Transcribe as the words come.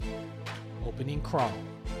opening crawl.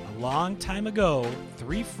 A long time ago,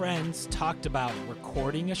 three friends talked about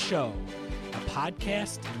recording a show, a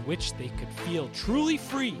podcast in which they could feel truly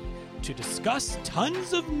free to discuss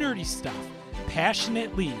tons of nerdy stuff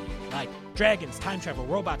passionately, like dragons, time travel,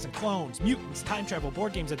 robots and clones, mutants, time travel,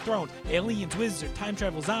 board games and thrones, aliens, wizards, time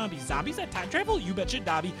travel, zombies that time travel? You betcha,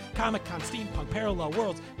 Dobby. Comic-Con, steampunk, parallel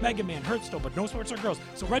worlds, Mega Man, Hearthstone, but no sports or girls.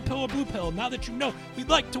 So red pill or blue pill, now that you know, we'd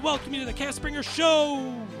like to welcome you to the Cast Springer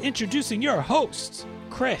Show! Introducing your hosts,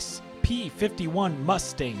 Chris, P-51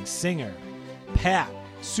 Mustang singer, Pat,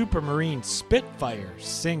 Supermarine Spitfire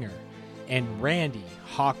singer, and Randy,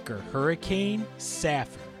 Hawker Hurricane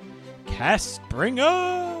Saffir. Cast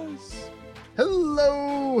Springers!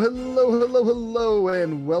 Hello,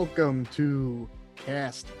 and welcome to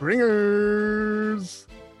Cast Bringers.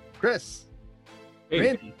 Chris, Hey.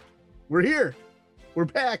 Randy, we're here. We're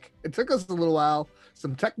back. It took us a little while,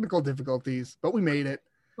 some technical difficulties, but we made it.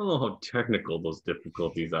 Oh, how technical those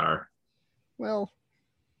difficulties are. Well,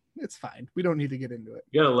 it's fine. We don't need to get into it.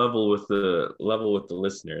 You gotta level with the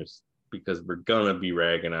listeners because we're gonna be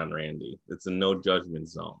ragging on Randy. It's a no judgment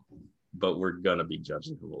zone, but we're gonna be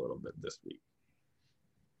judging him a little bit this week.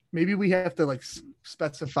 Maybe we have to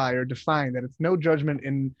specify or define that it's no judgment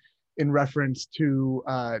in reference to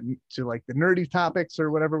like the nerdy topics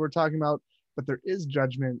or whatever we're talking about, but there is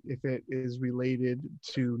judgment if it is related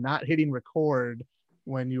to not hitting record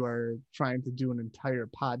when you are trying to do an entire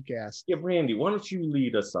podcast. Yeah, Randy, why don't you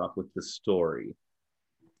lead us off with the story?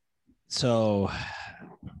 So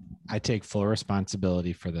I take full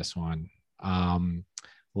responsibility for this one.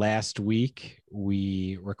 Last week,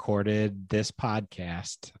 we recorded this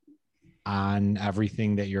podcast on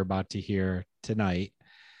everything that you're about to hear tonight,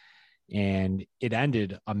 and it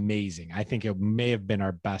ended amazing. I think it may have been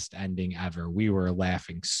our best ending ever. We were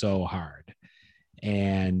laughing so hard,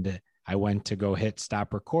 and I went to go hit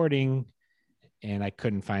stop recording, and I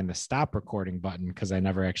couldn't find the stop recording button because I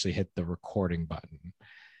never actually hit the recording button.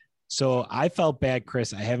 So I felt bad,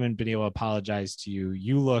 Chris. I haven't been able to apologize to you.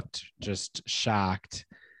 You looked just shocked.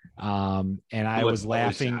 And I was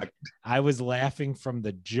laughing. I was laughing from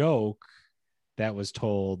the joke that was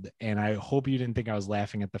told. And I hope you didn't think I was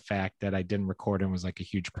laughing at the fact that I didn't record and was like a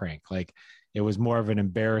huge prank. Like it was more of an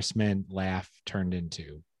embarrassment laugh turned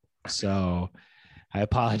into. So I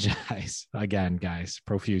apologize again, guys,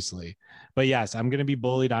 profusely. But yes, I'm going to be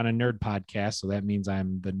bullied on a nerd podcast. So that means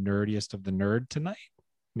I'm the nerdiest of the nerd tonight.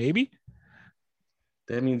 Maybe.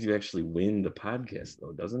 That means you actually win the podcast,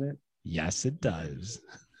 though, doesn't it? Yes, it does.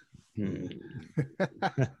 I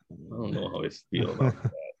don't know how I feel about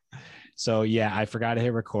that. So yeah, I forgot to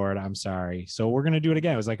hit record. I'm sorry. So we're going to do it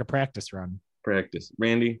again. It was like a practice run. Practice.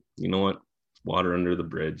 Randy, you know what? Water under the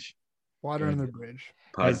bridge. Water under the bridge.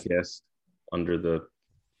 Podcast under the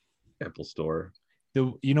Apple Store.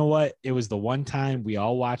 You know what? It was the one time we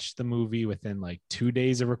all watched the movie within like 2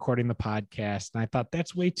 days of recording the podcast. And I thought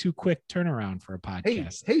that's way too quick turnaround for a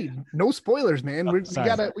podcast. Hey, no spoilers, man. Oh,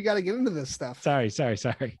 we gotta get into this stuff. Sorry.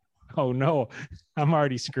 Oh no, I'm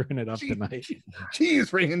already screwing it up tonight.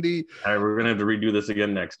 Jeez, Randy. All right, we're gonna have to redo this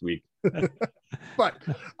again next week. But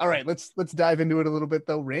all right, let's dive into it a little bit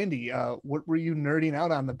though. Randy, what were you nerding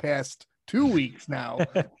out on the past 2 weeks now?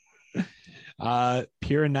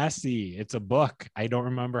 Piranesi. It's a book. I don't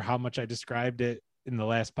remember how much I described it in the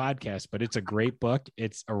last podcast, but it's a great book.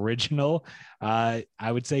 It's original. I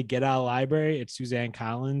would say get out of the library. It's Suzanne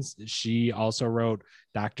Collins. She also wrote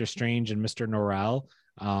Doctor Strange and Mr. Norrell.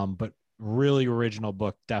 But really original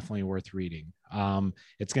book, definitely worth reading.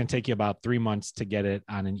 It's going to take you about 3 months to get it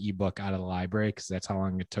on an ebook out of the library because that's how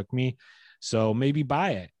long it took me. So maybe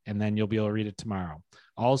buy it and then you'll be able to read it tomorrow.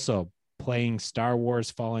 Also playing Star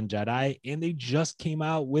Wars Fallen Jedi, and they just came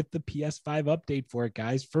out with the PS5 update for it,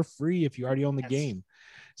 guys, for free if you already own the game.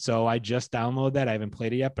 So I just downloaded that. I haven't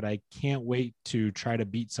played it yet, but I can't wait to try to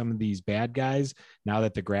beat some of these bad guys. Now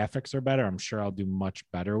that the graphics are better, I'm sure I'll do much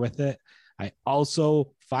better with it. I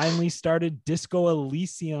also finally started Disco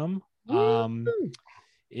Elysium.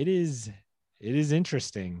 It is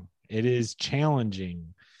interesting. It is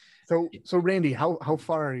challenging. So Randy, how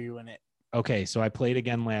far are you in it? Okay, so I played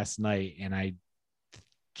again last night, and I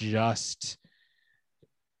just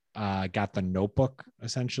got the notebook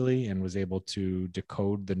essentially, and was able to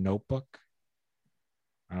decode the notebook.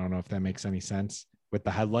 I don't know if that makes any sense with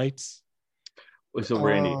the headlights. So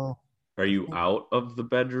Randy, are you out of the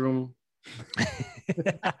bedroom?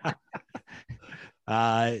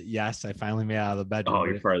 Yes, I finally made it out of the bedroom. Oh,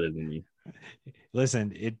 you're farther than me.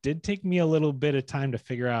 Listen, it did take me a little bit of time to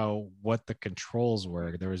figure out what the controls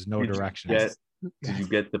were. There was no directions. Did you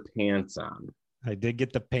get the pants on? I did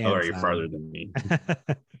get the pants. Oh, are you farther than me?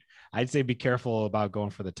 I'd say be careful about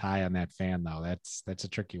going for the tie on that fan though. That's a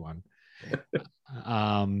tricky one.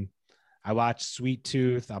 I watched Sweet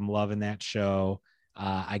Tooth. I'm loving that show.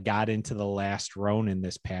 I got into The Last Ronin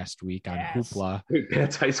this past week on Hoopla.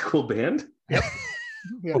 That's High School Band. Yep.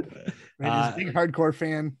 Randy's a big hardcore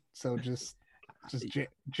fan, so just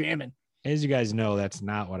jamming. As you guys know, that's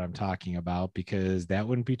not what I'm talking about because that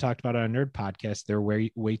wouldn't be talked about on a nerd podcast. They're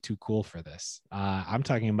way too cool for this. I'm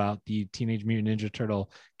talking about the Teenage Mutant Ninja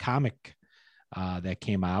Turtle comic that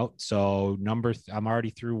came out. So I'm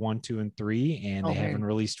already through 1, 2, and 3, and they haven't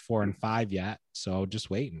released 4 and 5 yet. So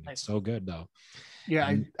just waiting. Nice. It's so good though.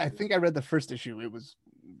 Yeah, I think I read the first issue. It was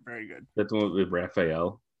very good. That's the one with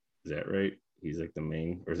Raphael. Is that right? He's like the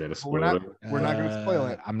main, or is that a spoiler? We're not going to spoil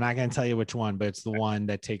it. I'm not going to tell you which one, but it's the one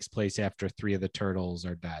that takes place after 3 of the turtles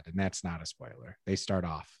are dead, and that's not a spoiler. They start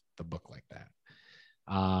off the book like that.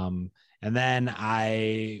 And then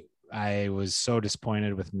I was so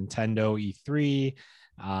disappointed with Nintendo E3.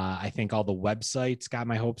 I think all the websites got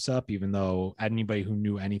my hopes up, even though anybody who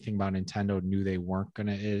knew anything about Nintendo knew they weren't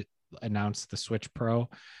going to announce the Switch Pro.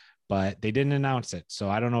 But they didn't announce it. So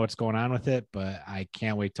I don't know what's going on with it, but I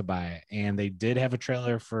can't wait to buy it. And they did have a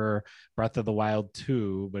trailer for Breath of the Wild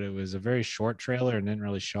 2, but it was a very short trailer and didn't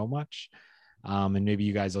really show much. And maybe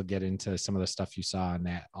you guys will get into some of the stuff you saw on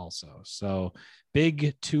that also. So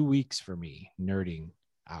big 2 weeks for me, nerding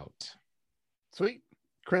out. Sweet.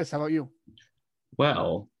 Chris, how about you?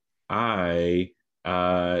 Well, I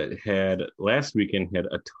had last weekend had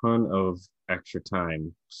a ton of extra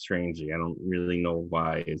time. Strangely, I don't really know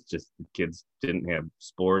why. It's just the kids didn't have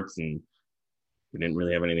sports and we didn't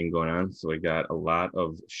really have anything going on, so I got a lot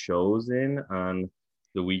of shows in on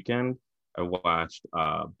the weekend. I watched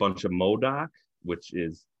a bunch of MODOK, which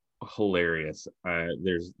is hilarious.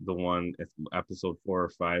 There's the one episode 4 or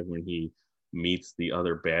 5 when he meets the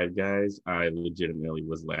other bad guys. I legitimately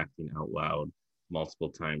was laughing out loud multiple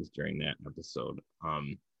times during that episode.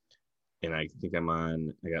 And I think I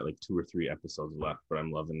got like 2 or 3 episodes left, but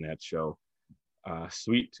I'm loving that show.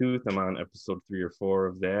 Sweet Tooth, I'm on episode 3 or 4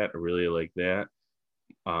 of that. I really like that.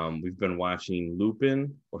 We've been watching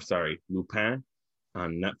Lupin on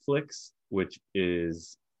Netflix, which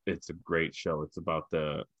it's a great show. It's about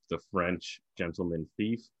the French gentleman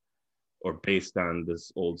thief, or based on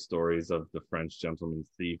this old stories of the French gentleman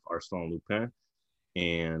thief Arsène Lupin.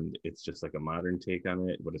 And it's just like a modern take on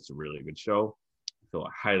it, but it's a really good show. So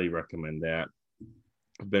I highly recommend that.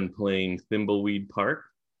 I've been playing Thimbleweed Park,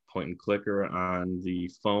 point and clicker on the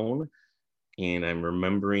phone, and I'm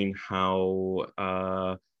remembering how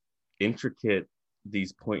intricate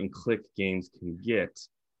these point and click games can get,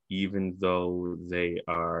 even though they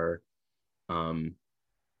are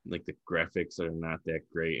like the graphics are not that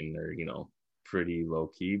great and they're, pretty low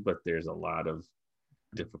key, but there's a lot of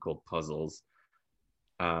difficult puzzles.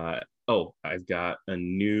 I've got a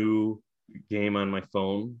new game on my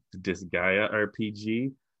phone, the Disgaea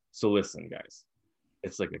RPG. So listen, guys,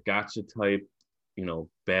 it's like a gacha type,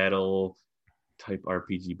 battle type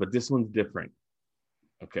RPG, but this one's different.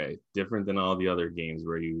 Okay, different than all the other games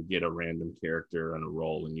where you get a random character on a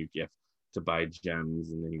roll and you get to buy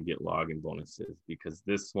gems and then you get login bonuses, because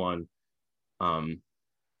this one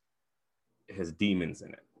has demons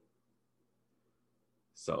in it.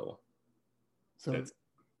 So that's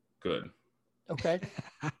good. Okay.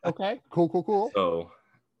 Cool. So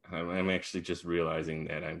I'm actually just realizing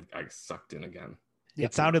that I sucked in again.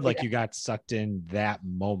 It sounded like you got sucked in that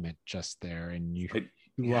moment just there and you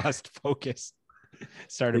lost focus.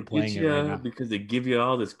 Started playing it right now. Because they give you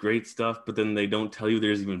all this great stuff, but then they don't tell you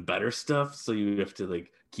there's even better stuff. So you have to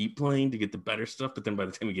keep playing to get the better stuff. But then by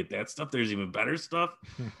the time you get that stuff, there's even better stuff.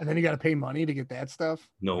 And then you got to pay money to get that stuff.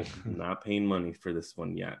 No, I'm not paying money for this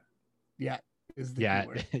one yet. Yeah. Is the key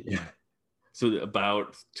word. Yeah. So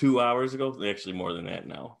about 2 hours ago, actually more than that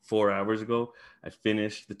now, 4 hours ago, I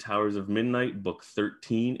finished The Towers of Midnight, book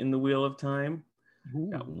 13 in the Wheel of Time.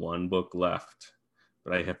 Ooh. Got 1 book left,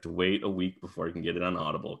 but I have to wait a week before I can get it on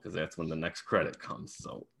Audible, because that's when the next credit comes.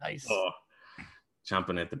 So nice.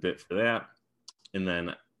 Chomping at the bit for that. And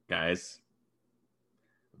then, guys,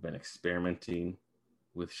 I've been experimenting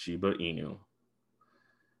with Shiba Inu.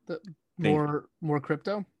 More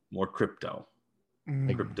crypto? More crypto. I'm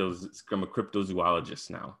a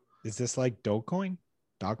cryptozoologist now. Is this like Dogecoin?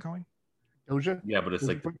 Doja? Yeah, but it's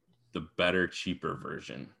like the better, cheaper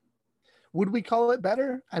version. Would we call it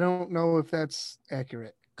better? I don't know if that's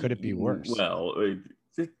accurate. Could it be worse? Well,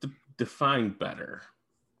 define better.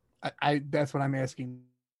 I that's what I'm asking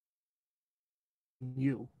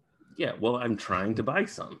you. Yeah, well, I'm trying to buy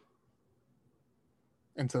some.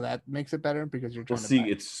 And so that makes it better because you're Well, trying to see, buy.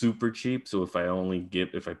 it's super cheap. So if I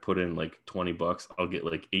put in like $20, I'll get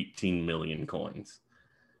like 18 million coins.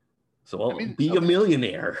 So I'll be a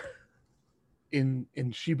millionaire. In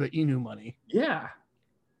Shiba Inu money. Yeah,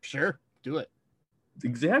 Sure, do it.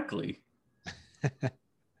 exactly.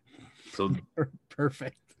 So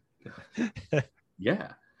Perfect.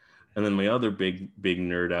 yeah. And then my other big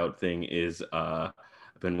nerd out thing is I've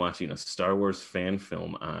been watching a Star Wars fan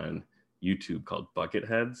film on YouTube called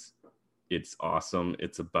Bucketheads. It's awesome.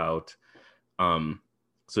 It's about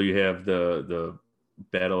so you have the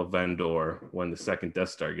Battle of Endor when the second Death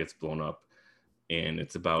Star gets blown up, and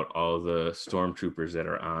it's about all the stormtroopers that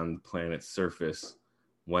are on the planet's surface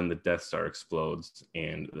when the Death Star explodes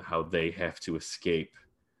and how they have to escape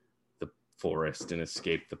the forest and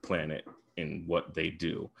escape the planet and what they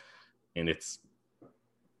do. And it's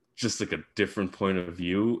just like a different point of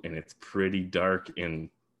view, and it's pretty dark and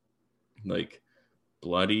like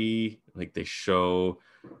bloody. Like they show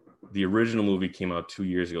the original movie came out 2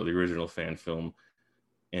 years ago, the original fan film,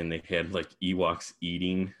 and they had like Ewoks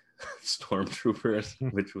eating stormtroopers,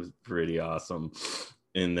 which was pretty awesome.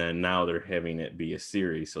 And then now they're having it be a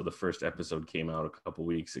series. So the first episode came out a couple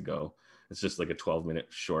weeks ago. It's just like a 12-minute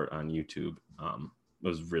short on YouTube. It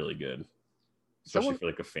was really good, especially for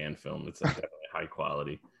like a fan film. It's like definitely high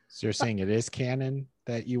quality. So you're saying it is canon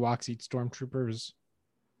that Ewoks eat stormtroopers,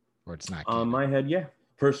 or it's not canon? My head, yeah,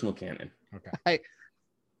 personal canon. Okay.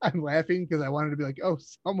 I'm laughing because I wanted to be like, oh,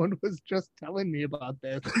 someone was just telling me about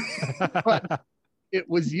this. But it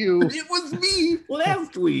was you. It was me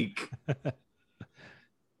last week.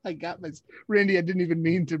 I got my Randy. I didn't even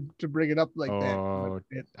mean to bring it up like Oh,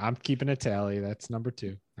 that. I'm keeping a tally. That's number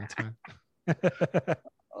 2. That's fine.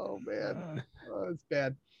 Oh man, it's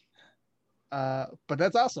bad. But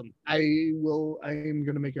that's awesome. I'm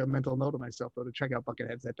gonna make a mental note of myself though to check out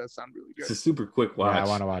Bucketheads. That does sound really good. It's a super quick watch. Yeah, I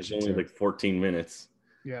want to watch it's it only too. like 14 minutes.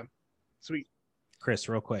 Yeah, sweet. Chris,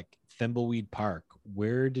 real quick, Thimbleweed Park.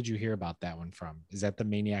 Where did you hear about that one from? Is that the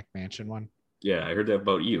Maniac Mansion one? Yeah, I heard that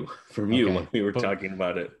about you from you when we were talking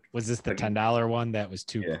about it. Was this the $10 one that was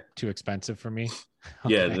too expensive for me?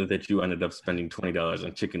 Okay. Yeah, that you ended up spending $20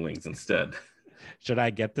 on chicken wings instead. Should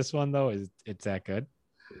I get this one though? Is it's that good?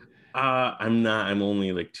 I'm not. I'm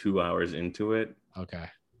only like 2 hours into it. Okay.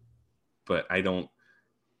 But I don't.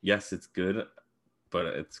 Yes, it's good, but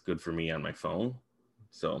it's good for me on my phone.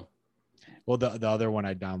 So. Well, the other one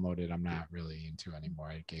I downloaded, I'm not really into anymore.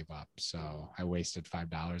 I gave up, so I wasted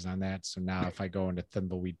 $5 on that. So now, if I go into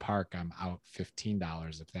Thimbleweed Park, I'm out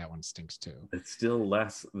 $15 if that one stinks too. It's still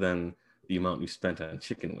less than the amount you spent on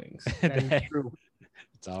chicken wings. That's true.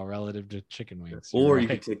 It's all relative to chicken wings. Or you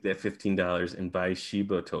could take that $15 and buy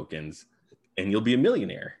Shiba tokens, and you'll be a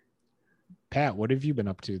millionaire. Pat, what have you been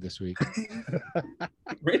up to this week?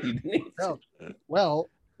 Really? Well,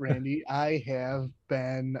 Randy, I have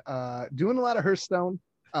been doing a lot of Hearthstone,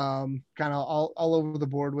 kind of all over the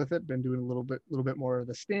board with it. Been doing a little bit more of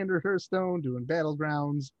the standard Hearthstone, doing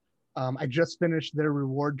Battlegrounds. I just finished their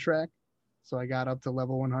reward track, so I got up to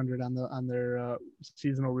level 100 on their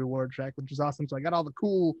seasonal reward track, which is awesome. So I got all the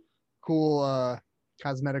cool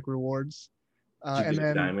cosmetic rewards. Did you get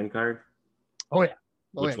a diamond card? Oh yeah.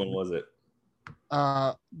 Which one was it?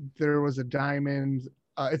 There was a diamond.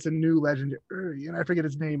 It's a new legendary, and I forget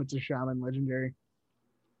its name. It's a shaman legendary,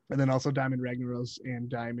 and then also Diamond Ragnaros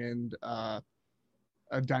and a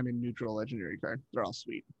Diamond Neutral legendary card. They're all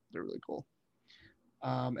sweet. They're really cool.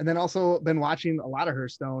 And then also been watching a lot of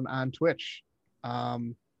Hearthstone on Twitch.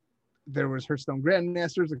 There was Hearthstone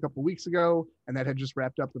Grandmasters a couple weeks ago, and that had just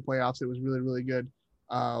wrapped up the playoffs. It was really, really good.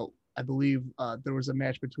 I believe there was a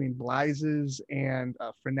match between Blizes and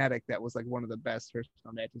Frenetic that was like one of the best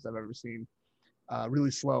Hearthstone matches I've ever seen.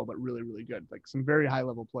 Really slow, but really, really good. Like some very high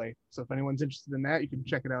level play. So if anyone's interested in that, you can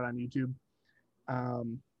check it out on YouTube.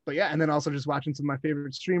 But yeah, and then also just watching some of my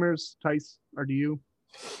favorite streamers, Tice, RDU,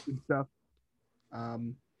 good stuff.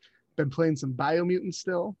 Been playing some Biomutant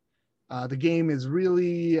still. The game is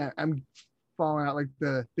really, I'm falling out, like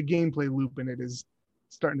the gameplay loop in it is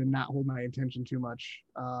starting to not hold my attention too much.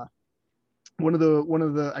 One of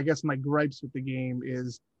the I guess my gripes with the game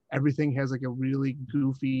is everything has like a really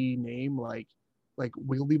goofy name, like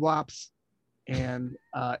Wiggly Blops, and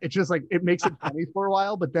it's just like it makes it funny for a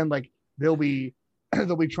while, but then like they'll be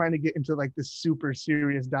trying to get into like this super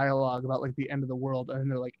serious dialogue about like the end of the world,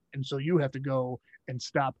 and they're like, and so you have to go and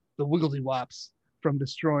stop the Wiggly Wops from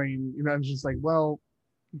destroying, you know. I'm just like, well,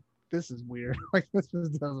 this is weird. Like this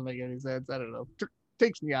just doesn't make any sense. I don't know.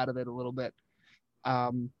 Takes me out of it a little bit.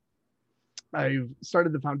 I've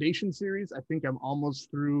started the Foundation series. I think I'm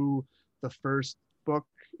almost through the first book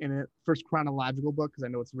in it, first chronological book, because I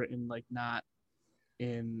know it's written like not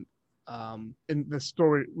in the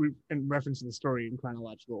story, in reference to the story in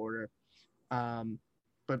chronological order.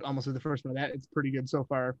 But almost with the first one of that, it's pretty good so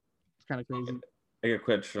far. It's kind of crazy. I got a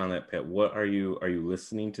question on that, Pat. What are you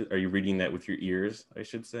listening to? Are you reading that with your ears, I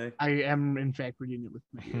should say? I am in fact reading it with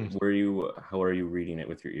my ears. How are you reading it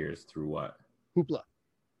with your ears? Through what? Hoopla.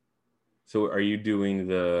 So are you doing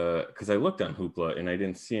because I looked on Hoopla and I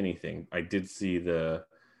didn't see anything. I did see the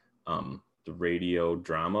radio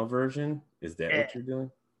drama version. Is that what you're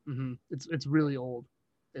doing? Mm-hmm. It's really old.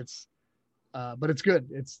 But it's good.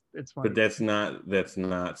 It's funny. But that's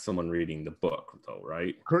not someone reading the book though,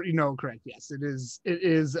 right? Correct. Yes, it is. It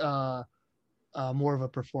is more of a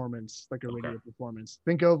performance, like a radio performance.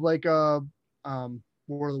 Think of like War of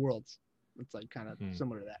the Worlds. It's like kind of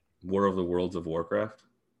similar to that. War of the Worlds of Warcraft?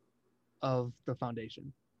 Of the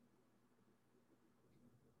Foundation.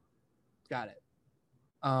 Got it.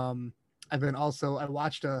 And then also I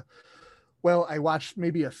watched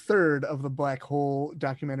maybe a third of the Black Hole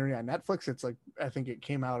documentary on Netflix. It's like, I think it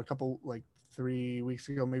came out 3 weeks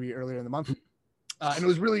ago, maybe earlier in the month. And it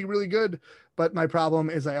was really, really good. But my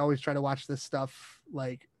problem is I always try to watch this stuff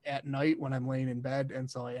like at night when I'm laying in bed. And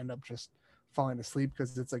so I end up just falling asleep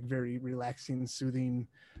because it's like very relaxing, soothing,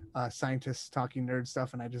 scientists talking nerd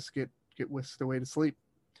stuff. And I just get whisked away to sleep.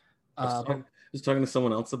 I was talking to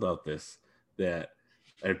someone else about this, that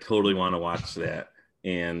I totally want to watch that.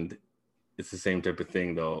 And it's the same type of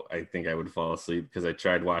thing, though. I think I would fall asleep because I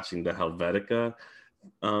tried watching the Helvetica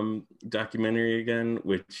documentary again,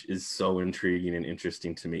 which is so intriguing and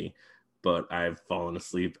interesting to me. But I've fallen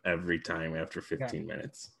asleep every time after 15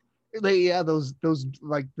 minutes. Those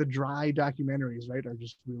like the dry documentaries, right, are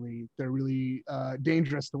just they're really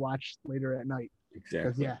dangerous to watch later at night.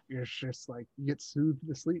 Exactly. You're just like, you get soothed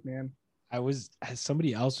to sleep, man.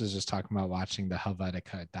 Somebody else was just talking about watching the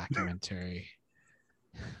Helvetica documentary.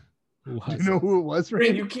 Do you know who it was?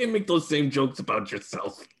 Man, you can't make those same jokes about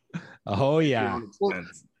yourself. Oh yeah. Well,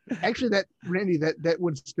 actually, Randy, that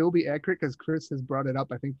would still be accurate because Chris has brought it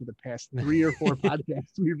up, I think, for the past 3 or 4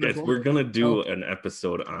 podcasts we've Yes, we're gonna do an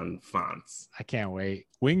episode on fonts. I can't wait.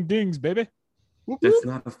 Wing dings, baby. That's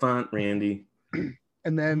not a font, Randy.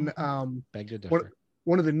 And then beg to differ.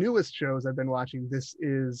 One of the newest shows I've been watching, this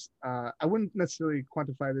is I wouldn't necessarily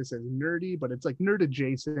quantify this as nerdy, but it's like nerd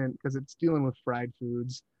adjacent because it's dealing with fried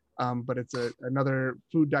foods. But it's another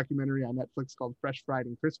food documentary on Netflix called Fresh, Fried,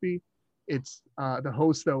 and Crispy. It's the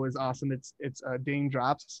host though is awesome. It's Dane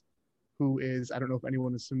Drops, who is, I don't know if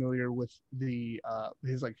anyone is familiar with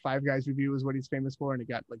his like Five Guys review is what he's famous for, and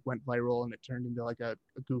it went viral and it turned into like a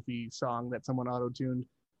goofy song that someone auto-tuned.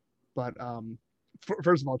 But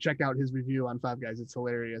first of all, check out his review on Five Guys. It's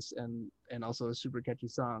hilarious and also a super catchy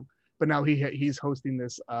song. But now he's hosting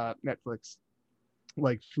this Netflix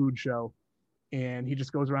like food show, and he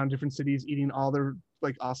just goes around different cities eating all their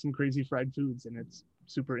like awesome crazy fried foods, and it's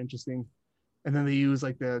super interesting. And then they use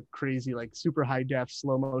like the crazy like super high def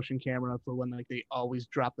slow motion camera for when like they always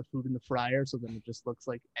drop the food in the fryer, so then it just looks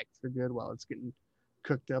like extra good while it's getting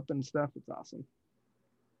cooked up and stuff. It's awesome.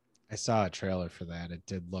 I saw a trailer for that. It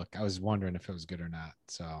did look, I was wondering if it was good or not.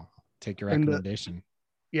 So take your recommendation.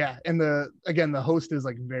 And the host is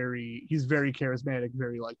like he's very charismatic,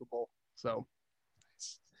 very likable. So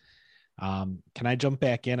can I jump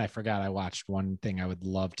back in? I forgot I watched one thing I would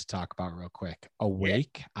love to talk about real quick.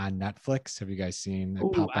 Awake on Netflix. Have you guys seen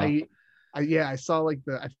it pop up? I saw like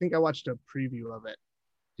I think I watched a preview of it.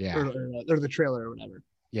 Yeah. Or the trailer or whatever.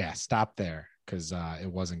 Yeah, stop there because it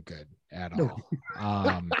wasn't good at all.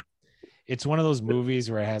 It's one of those movies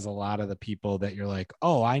where it has a lot of the people that you're like,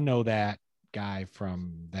 oh, I know that guy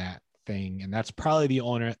from that thing. And that's probably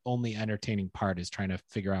the only entertaining part, is trying to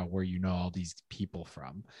figure out where you know all these people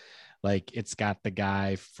from. Like it's got the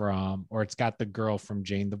girl from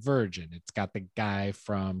Jane the Virgin. It's got the guy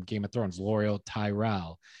from Game of Thrones, L'Oreal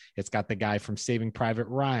Tyrell. It's got the guy from Saving Private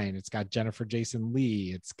Ryan. It's got Jennifer Jason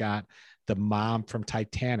Leigh. It's got the mom from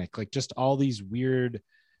Titanic. Like just all these weird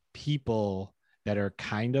people that are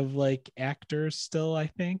kind of like actors still, I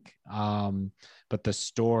think. But the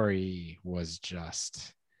story was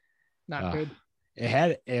just not good.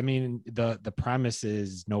 The premise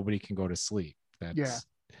is nobody can go to sleep.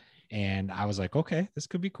 And I was like, okay, this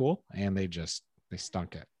could be cool. And they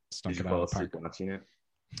stunk it. Did you fall asleep watching it?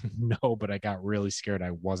 No, but I got really scared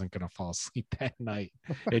I wasn't going to fall asleep that night.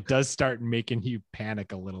 It does start making you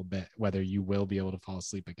panic a little bit, whether you will be able to fall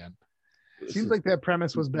asleep again. Seems like that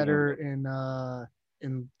premise was better in the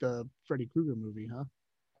Freddy Krueger movie,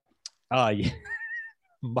 huh? Yeah.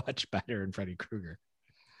 Much better in Freddy Krueger.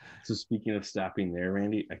 So speaking of stopping there,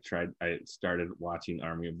 Randy, I started watching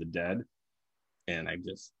Army of the Dead, and I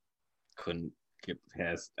just couldn't get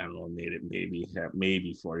past, I don't know, made it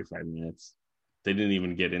maybe 45 minutes. They didn't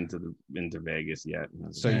even get into Vegas yet.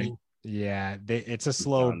 So it's a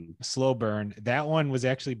slow burn. That one was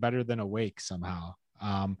actually better than Awake somehow.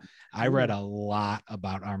 I read a lot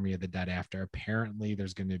about Army of the Dead after. Apparently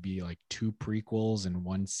there's going to be like 2 prequels and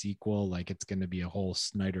 1 sequel. Like it's going to be a whole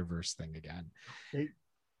Snyderverse thing again.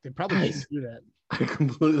 They probably should do that. I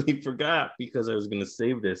completely forgot because I was going to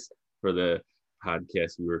save this for the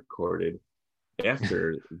podcast we recorded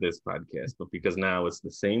after this podcast, but because now it's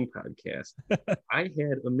the same podcast, I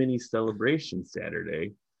had a mini celebration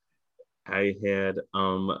Saturday. I had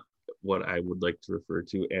what I would like to refer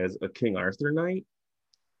to as a King Arthur night.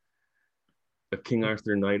 A King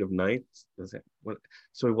Arthur night of nights.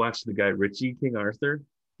 So I watched the Guy Ritchie King Arthur.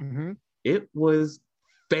 Mm-hmm. It was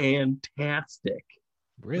fantastic.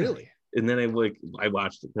 Really? And then I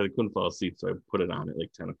watched it because I couldn't fall asleep, so I put it on at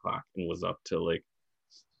like 10 o'clock and was up till like,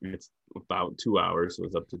 it's about 2 hours, so it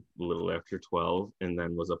was up to a little after 12, and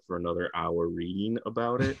then was up for another hour reading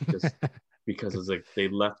about it, just because it's like they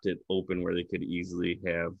left it open where they could easily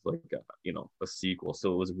have like a sequel.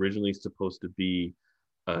 So it was originally supposed to be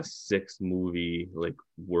a 6-movie like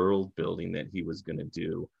world building that he was going to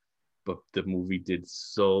do, but the movie did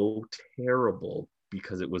so terrible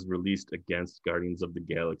because it was released against Guardians of the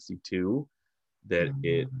Galaxy 2 that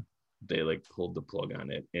they like pulled the plug on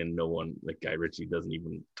it, and no one, like Guy Ritchie doesn't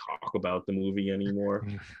even talk about the movie anymore.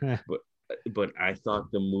 but I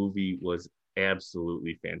thought the movie was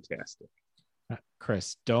absolutely fantastic.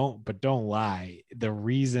 Chris, don't lie. The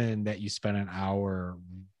reason that you spent an hour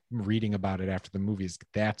reading about it after the movie is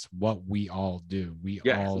that's what we all do.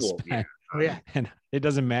 And it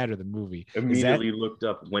doesn't matter the movie. Immediately looked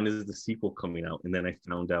up when is the sequel coming out, and then I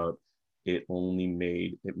found out it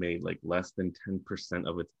made like less than 10%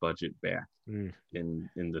 of its budget back in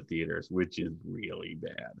the theaters, which is really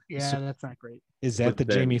bad. Yeah, that's not great. Is that the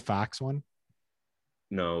Jamie Foxx one?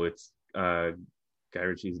 No, it's Guy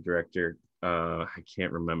Ritchie's director. I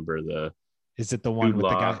can't remember Is it the one with the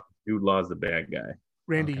guy? Jude Law's the bad guy.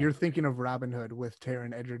 Randy, You're thinking of Robin Hood with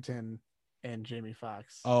Taron Egerton and Jamie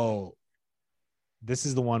Foxx. Oh, this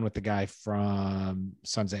is the one with the guy from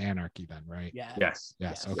Sons of Anarchy then, right? Yeah. Yes.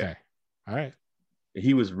 Okay. All right.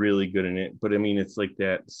 He was really good in it, but I mean, it's like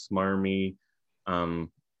that smarmy,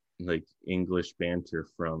 like English banter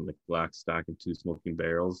from like Lock, Stock, and Two Smoking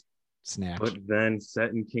Barrels. Snatch. But then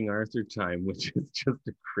set in King Arthur time, which is just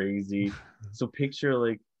a crazy. So picture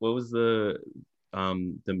like what was the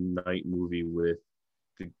night movie with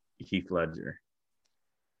Heath Ledger?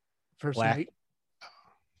 First Night.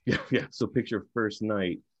 Yeah. So picture First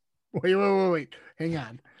Night. Wait. Hang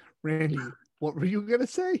on, Randy. What were you gonna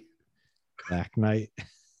say? Black Knight.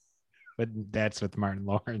 But that's with Martin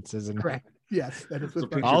Lawrence, isn't it? Correct. Yes, that is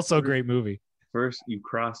with also a great movie. First, you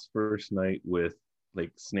cross First Night with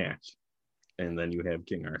like Snatch, and then you have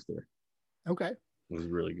King Arthur. Okay. It was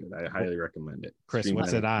really good. I highly recommend it. Chris,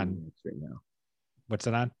 what's it on right now? What's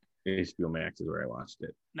it on? HBO Max is where I watched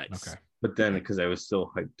it. Nice. Okay. But then, because I was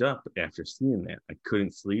so hyped up after seeing that, I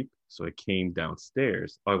couldn't sleep. So I came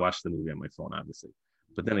downstairs. I watched the movie on my phone, obviously.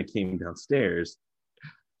 But then I came downstairs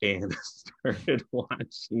and started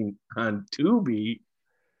watching on Tubi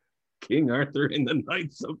King Arthur and the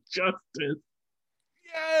Knights of Justice.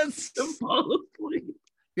 Yes. To fall asleep.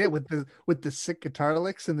 Yeah, with the sick guitar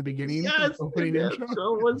licks in the beginning. Yes, opening intro.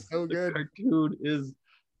 So was so good. The cartoon is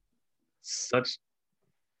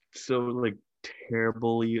so like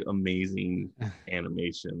terribly amazing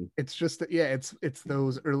animation. It's just it's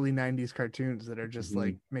those early 90s cartoons that are just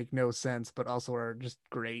like make no sense but also are just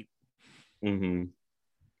great. Oh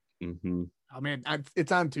man,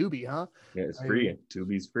 it's on Tubi, huh? Yeah, it's free.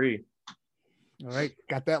 Tubi's free. All right,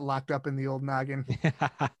 got that locked up in the old noggin.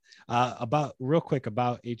 Real quick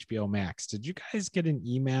about HBO Max. Did you guys get an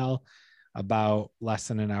email about less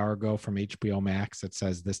than an hour ago from HBO Max that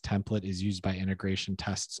says this template is used by integration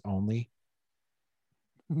tests only?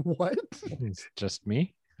 What? It's just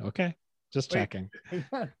me? Okay. Just checking.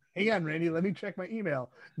 Hang on, Randy. Let me check my email.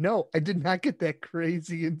 No, I did not get that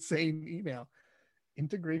crazy, insane email.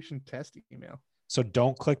 Integration test email. So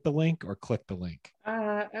don't click the link or click the link.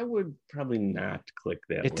 I would probably not click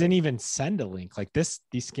that. It didn't even send a link. Like these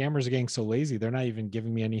scammers are getting so lazy. They're not even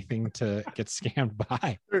giving me anything to get scammed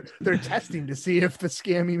by. They're testing to see if the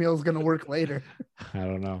scam email is going to work later. I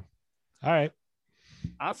don't know. All right.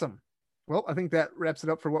 Awesome. Well, I think that wraps it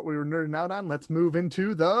up for what we were nerding out on. Let's move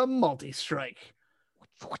into the multi-strike.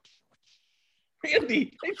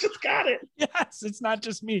 Randy, I just got it. Yes, it's not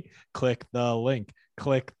just me. Click the link.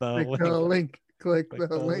 Click the link. Click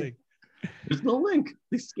the link. There's no link.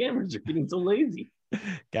 These scammers are getting so lazy.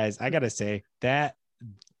 Guys, I gotta say that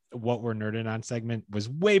what we're nerding on segment was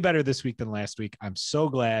way better this week than last week. I'm so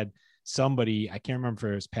glad somebody, I can't remember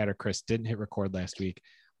if it was Pat or Chris, didn't hit record last week.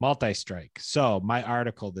 Multi-strike. So my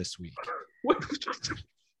article this week.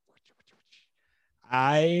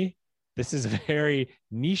 This is a very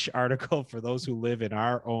niche article for those who live in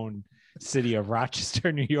our own city of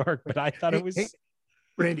Rochester, New York, but I thought it was... Hey,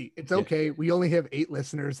 Randy, it's okay. We only have 8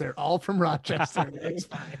 listeners. They're all from Rochester. It's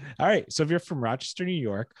fine. All right. So if you're from Rochester, New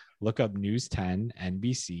York, look up News 10,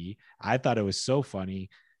 NBC. I thought it was so funny.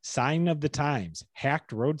 Sign of the times,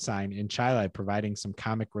 hacked road sign in Chile providing some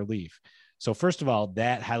comic relief. So first of all,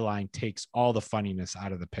 that headline takes all the funniness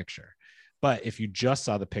out of the picture. But if you just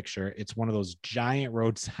saw the picture, it's one of those giant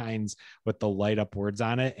road signs with the light up words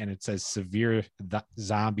on it. And it says severe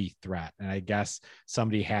zombie threat. And I guess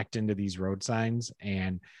somebody hacked into these road signs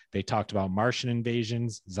and they talked about Martian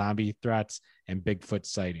invasions, zombie threats, and Bigfoot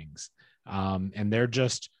sightings. And they're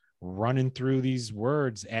just running through these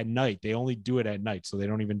words at night. They only do it at night. So they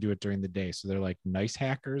don't even do it during the day. So they're like nice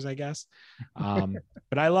hackers, I guess.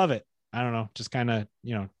 But I love it. I don't know, just kind of,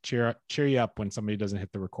 cheer you up when somebody doesn't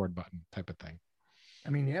hit the record button type of thing. I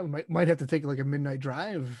mean, yeah, we might have to take like a midnight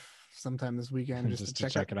drive sometime this weekend just to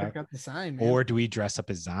check out the sign. Man. Or do we dress up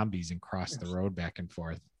as zombies and cross the road back and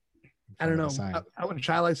forth? I don't know. Out in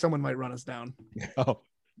Chile, someone might run us down. Oh,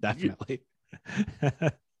 definitely.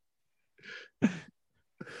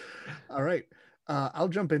 All right. I'll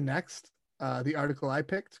jump in next. The article I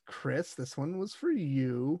picked, Chris, this one was for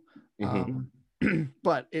you. Mm-hmm.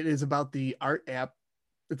 But it is about the art app.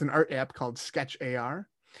 It's an art app called Sketch AR.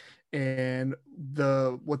 And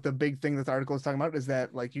what the big thing that the article is talking about is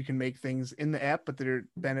that like you can make things in the app, but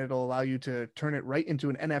then it'll allow you to turn it right into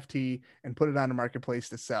an NFT and put it on a marketplace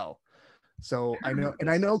to sell. So I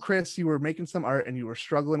know, Chris, you were making some art and you were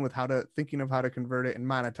struggling with thinking of how to convert it and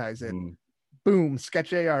monetize it. Boom,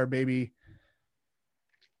 Sketch AR, baby.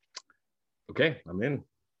 Okay, I'm in.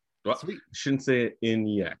 Well, I shouldn't say in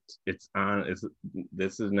yet. It's on.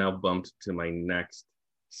 This is now bumped to my next,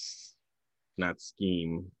 not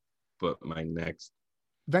scheme, but my next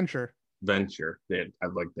venture. I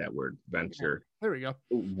like that word, venture. Yeah, there we go.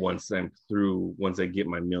 Once I get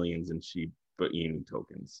my millions in Shiba Inu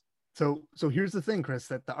tokens. So here's the thing, Chris,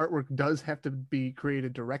 that the artwork does have to be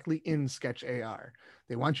created directly in Sketch AR.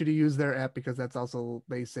 They want you to use their app because that's also,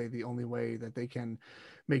 they say, the only way that they can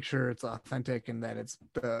make sure it's authentic and that it's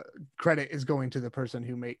the credit is going to the person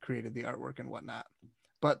who created the artwork and whatnot.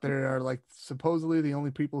 But there are like supposedly the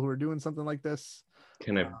only people who are doing something like this.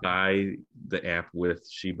 Can I buy the app with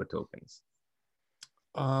Shiba tokens?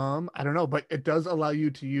 I don't know, but it does allow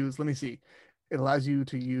you to use, let me see. It allows you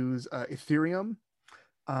to use Ethereum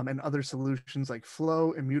and other solutions like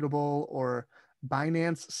Flow, Immutable, or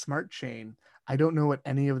Binance Smart Chain. I don't know what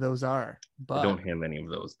any of those are, but I don't have any of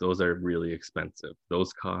those. Those are really expensive.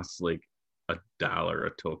 Those cost like $1 a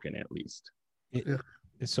token at least.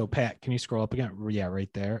 So Pat, can you scroll up again? Yeah, right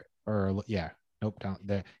there. Or yeah, nope, down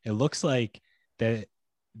there. It looks like that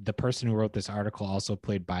the person who wrote this article also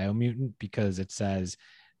played Biomutant because it says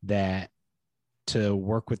that to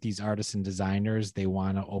work with these artists and designers, they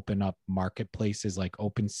want to open up marketplaces like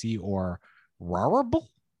OpenSea or Rarible.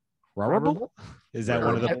 Is that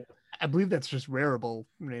one of the? I believe that's just Rarible,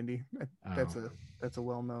 Randy. That's a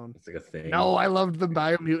well-known. It's like a thing. No, I loved the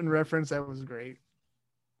Biomutant reference. That was great.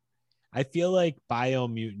 I feel like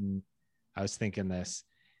Biomutant. I was thinking this,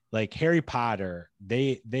 like Harry Potter.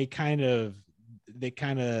 They kind of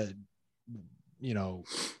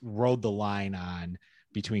rode the line on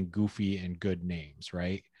between goofy and good names,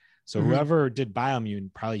 right? So whoever did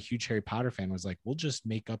Biomutant, probably a huge Harry Potter fan, was like, we'll just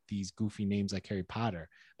make up these goofy names like Harry Potter.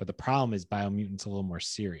 But the problem is Biomutant's a little more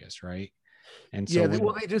serious, right? And so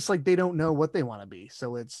they don't know what they want to be.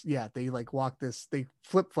 So they like they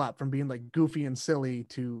flip-flop from being like goofy and silly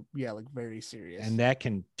to like very serious. And that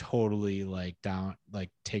can totally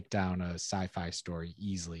take down a sci-fi story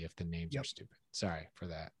easily if the names are stupid. Sorry for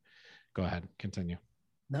that. Go ahead, continue.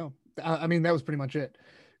 No, I mean, that was pretty much it.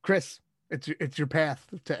 Chris, it's your path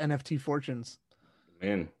to NFT fortunes.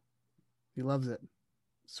 Man, he loves it.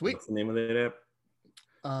 Sweet. What's the name of that app?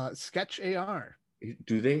 Sketch AR.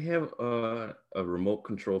 Do they have a remote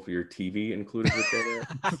control for your TV included with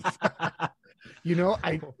that app? You know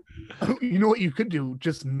what you could do?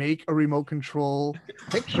 Just make a remote control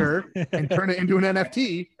picture and turn it into an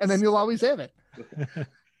NFT, and then you'll always have it.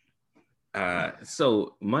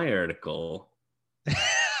 So my article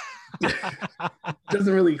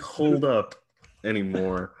doesn't really hold up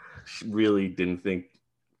anymore. Really didn't think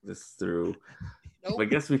this through. Nope. I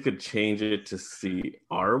guess we could change it to see,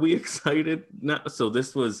 are we excited? No. So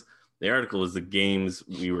the article is the games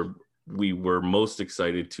we were we were most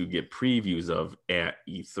excited to get previews of at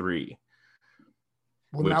E3.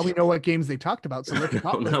 Well, now we know what games they talked about. So let's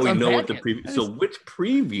now we know what the preview. So which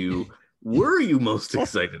preview were you most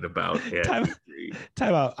excited about at E3?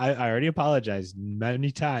 Time out. I already apologized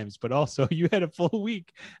many times, but also you had a full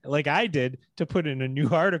week, like I did, to put in a new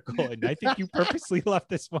article, and I think you purposely left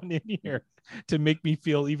this one in here to make me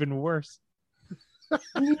feel even worse.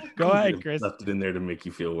 Go ahead, Chris. Left it in there to make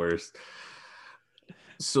you feel worse.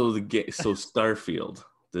 So Starfield.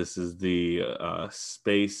 This is the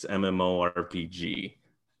space MMORPG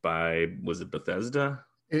by, was it Bethesda?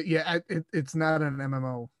 It's not an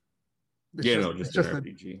MMO. Just an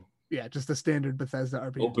RPG. Just a standard Bethesda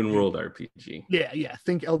RPG. Open world RPG. Yeah.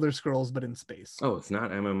 Think Elder Scrolls, but in space. Oh, it's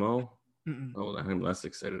not MMO? Mm-mm. Oh, I'm less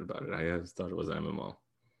excited about it. I thought it was MMO.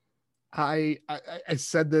 I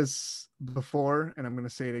said this before, and I'm going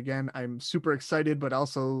to say it again. I'm super excited, but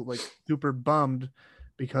also like super bummed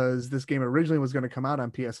because this game originally was going to come out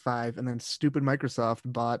on PS5, and then stupid Microsoft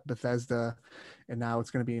bought Bethesda, and now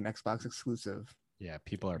it's going to be an Xbox exclusive. Yeah,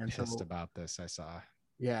 people are pissed about this. I saw.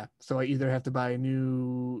 Yeah, so I either have to buy a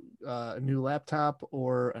new laptop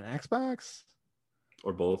or an Xbox,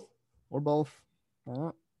 or both.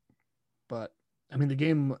 But I mean, the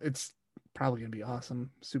game, it's probably gonna be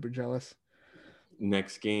awesome. Super jealous.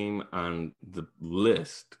 Next game on the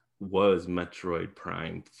list was Metroid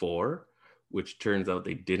Prime 4, which turns out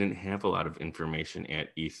they didn't have a lot of information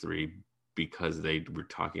at E3 because they were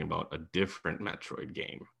talking about a different Metroid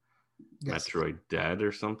game. Yes. Metroid Dead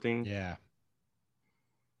or something. Yeah.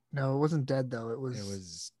 No, it wasn't Dead though. It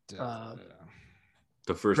was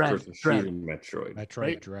the first person shooting Metroid. Metroid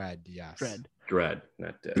right? Dread, yes. Dread,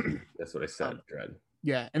 not Dead. That's what I said. Dread.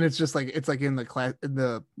 Yeah, and it's just like in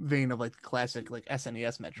the vein of like classic like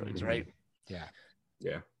SNES Metroids, mm-hmm. right? Yeah.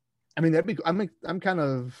 I mean, I'm kind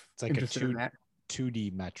of it's like interested in that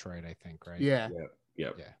 2D Metroid, I think, right? Yeah.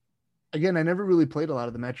 Again, I never really played a lot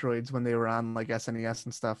of the Metroids when they were on like SNES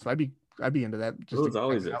and stuff. So I'd be into that. It was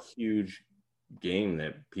always a huge game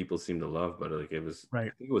that people seem to love, but like it was right.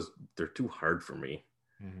 I think they're too hard for me.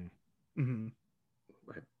 Mm-hmm. Mm-hmm.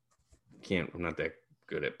 I'm not that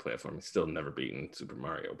good at platforming. Still never beaten Super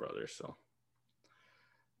Mario Brothers. So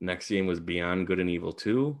next game was Beyond Good and Evil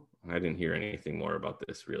 2. I didn't hear anything more about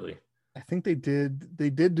this really. I think they did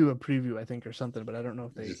do a preview, I think, or something, but I don't know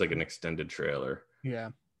if they just like an extended trailer. Yeah.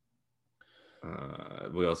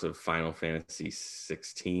 We also have Final Fantasy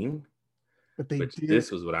 16. But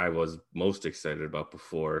this was what I was most excited about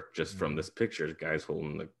before, just from this picture. The guy's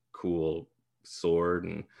holding the cool sword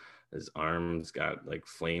and his arms got like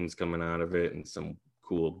flames coming out of it and some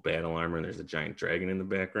cool battle armor, and there's a giant dragon in the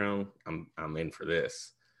background. I'm in for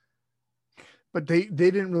this. But they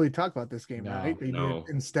didn't really talk about this game, no, right?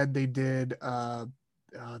 Instead they did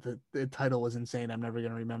the title was insane. I'm never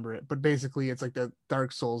going to remember it. But basically it's like the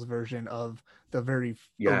Dark Souls version of the very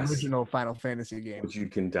original Final Fantasy game. Which you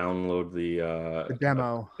can download the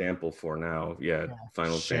demo sample for now. Yeah.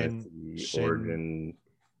 Final Fantasy Origin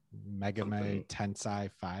Mega Man Tensei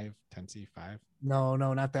 5. No,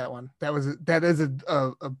 not that one. That is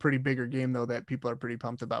a pretty bigger game though that people are pretty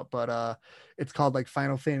pumped about. But it's called like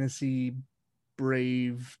Final Fantasy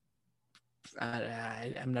Brave.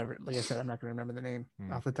 I'm not going to remember the name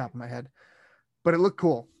off the top of my head, but it looked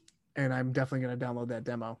cool, and I'm definitely going to download that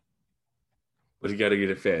demo. But you got to get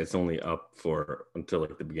it fast. It's only up until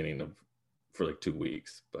like the beginning for like 2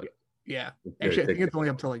 weeks. But yeah, actually, I think it's only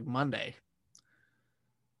up till like Monday.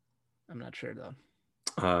 I'm not sure though.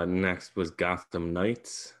 Next was Gotham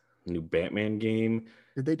Knights, new Batman game.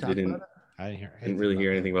 Did they talk about it? I didn't really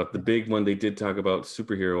hear anything about the big one. They did talk about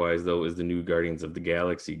superhero wise though, is the new Guardians of the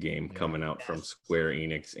Galaxy game coming out from Square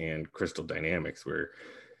Enix and Crystal Dynamics, where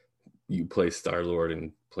you play Star-Lord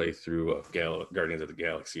and play through a Guardians of the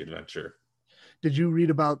Galaxy adventure. Did you read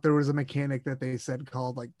about there was a mechanic that they said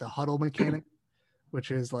called like the huddle mechanic, which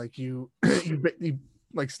is like you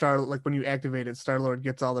like when you activate it, Star-Lord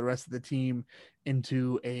gets all the rest of the team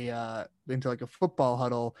into like a football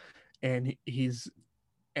huddle, and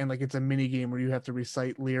like it's a mini game where you have to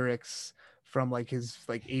recite lyrics from like his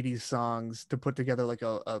like 80s songs to put together like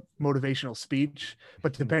a motivational speech.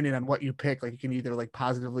 But depending on what you pick, like it can either like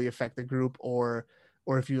positively affect the group or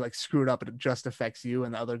if you like screw it up, it just affects you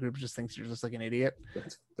and the other group just thinks you're just like an idiot.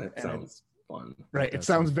 That sounds fun. Right. It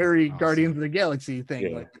sounds very awesome. Guardians of the Galaxy thing.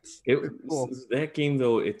 Yeah. Like it's cool. That game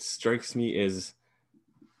though, it strikes me as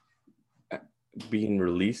being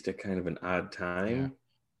released at kind of an odd time.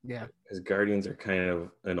 Yeah. Because Guardians are kind of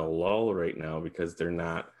in a lull right now because they're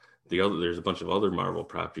not there's a bunch of other Marvel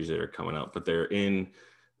properties that are coming out, but they're in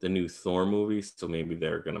the new Thor movie, so maybe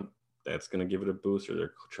that's gonna give it a boost, or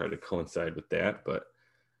they're trying to coincide with that. But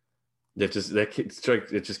It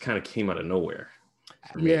just kind of came out of nowhere.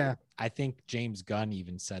 Yeah. I think James Gunn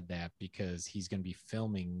even said that because he's going to be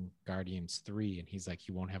filming Guardians 3 and he's like,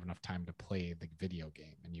 he won't have enough time to play the video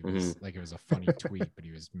game. And he was like, it was a funny tweet, but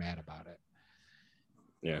he was mad about it.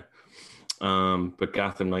 Yeah. But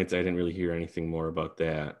Gotham Knights, I didn't really hear anything more about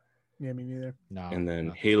that. Yeah, me neither. No. And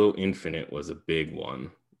then Halo Infinite was a big one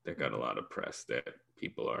that got a lot of press that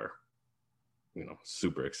people are,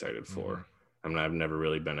 super excited for. I've never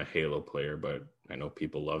really been a Halo player, but I know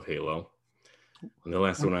people love Halo. And the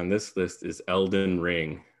last one on this list is Elden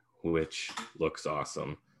Ring, which looks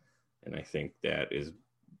awesome. And I think that is,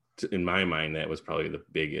 in my mind, that was probably the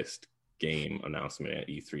biggest game announcement at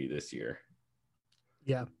E3 this year.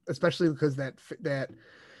 Yeah, especially because that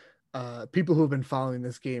people who have been following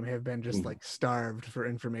this game have been just like starved for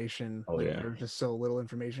information. Oh, yeah. There's just so little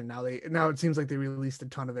information. Now it seems like they released a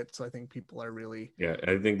ton of it. So I think people are really. Yeah,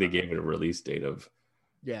 I think they gave it a release date of.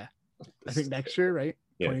 Yeah, I think next year, right?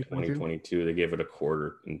 Yeah, 2022. They gave it a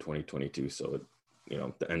quarter in 2022, so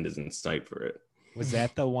the end is in sight for it. Was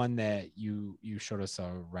that the one that you showed us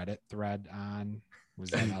a Reddit thread on?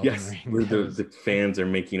 Was that Elden yes, Ring? where the fans are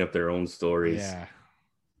making up their own stories. Yeah,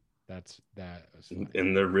 that was funny.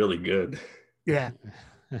 And they're really good. Yeah.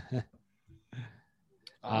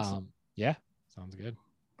 Awesome. Yeah, sounds good.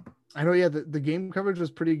 I know. Yeah, the game coverage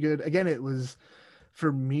was pretty good. Again, it was.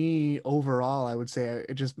 For me, overall, I would say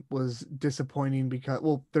it just was disappointing because,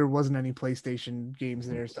 there wasn't any PlayStation games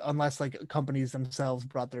there, unless like companies themselves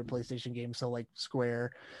brought their PlayStation games. So like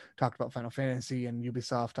Square talked about Final Fantasy and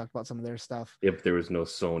Ubisoft talked about some of their stuff. Yep, there was no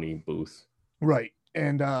Sony booth. Right,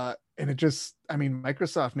 and it just,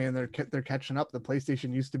 Microsoft, man, they're catching up. The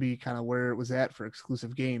PlayStation used to be kind of where it was at for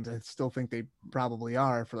exclusive games. I still think they probably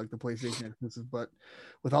are for like the PlayStation exclusive, but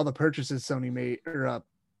with all the purchases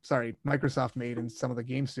Microsoft made in some of the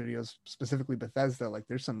game studios, specifically Bethesda, like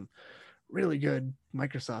there's some really good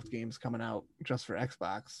Microsoft games coming out just for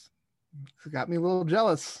Xbox. It got me a little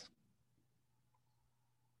jealous.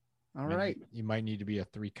 All right. You might need to be a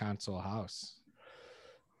 3-console house.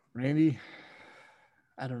 Randy,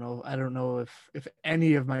 I don't know if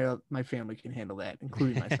any of my family can handle that,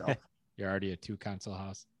 including myself. You're already a 2-console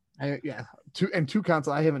house. Two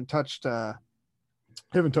console. I haven't touched the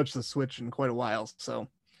Switch in quite a while, so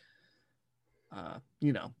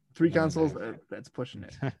 3 consoles, that's pushing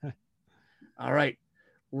it. All right,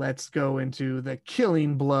 let's go into the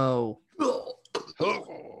killing blow.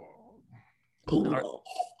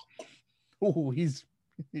 Oh, he's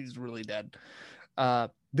really dead.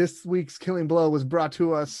 This week's killing blow was brought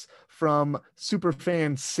to us from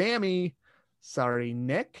superfan Sammy. Sorry,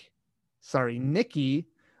 Nikki,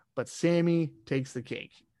 but Sammy takes the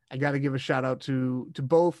cake. I got to give a shout out to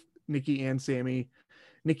both Nikki and Sammy.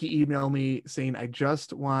 Nikki emailed me saying, I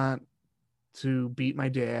just want to beat my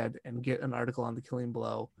dad and get an article on the killing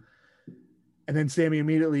blow. And then Sammy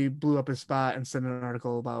immediately blew up his spot and sent an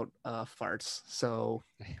article about farts. So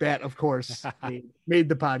that, of course, made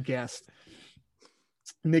the podcast.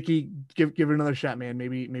 Nikki, give it another shot, man.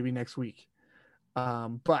 Maybe next week.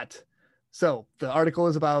 But so the article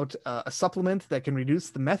is about a supplement that can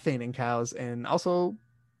reduce the methane in cows and also,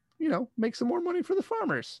 make some more money for the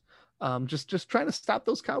farmers. Just trying to stop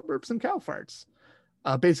those cow burps and cow farts.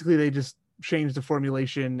 Basically, they just changed the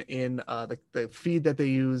formulation in the feed that they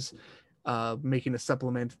use, making a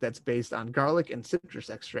supplement that's based on garlic and citrus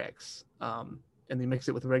extracts. And they mix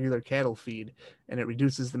it with regular cattle feed, and it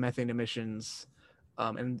reduces the methane emissions.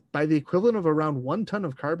 And by the equivalent of around 1 ton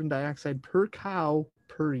of carbon dioxide per cow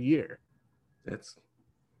per year. That's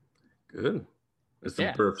good. It's the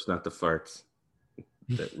burps, not the farts,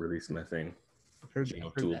 that release methane.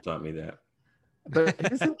 Tool taught me that. But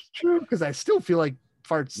isn't it true? Because I still feel like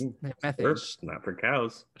farts methane. Burps, not for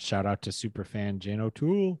cows. Shout out to superfan Jane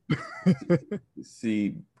O'Toole.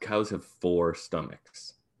 See, cows have 4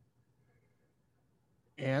 stomachs.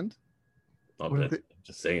 And?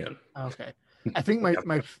 Just saying. Okay. I think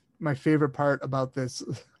my favorite part about this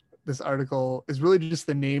article is really just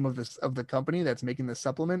the name of the company that's making this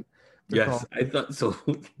supplement. Yes, I thought so.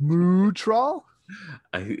 Mootrol?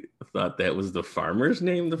 I thought that was the farmer's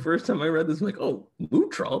name the first time I read this. I'm like, oh,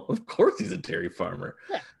 Mootrol. Of course he's a dairy farmer.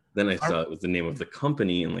 Yeah. Then I saw it was the name of the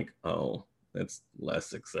company and like, oh, that's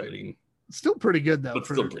less exciting. Still pretty good though. But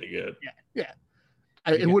still pretty good. Yeah.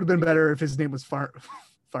 It would have been better if his name was Farmer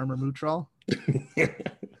Mootrol.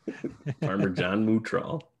 Farmer John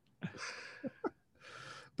Mootrol.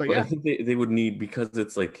 But I think they would need, because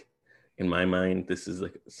it's like, in my mind, this is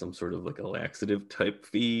like some sort of like a laxative type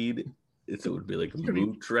feed. It would be like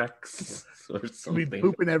Mootrex or something. Be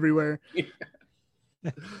pooping everywhere.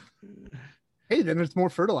 Hey, then it's more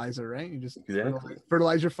fertilizer, right? You just Exactly.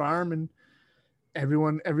 fertilize your farm, and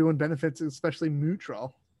everyone benefits, especially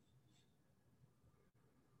neutral.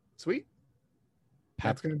 Sweet.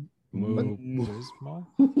 Pep That's gonna. Musmo.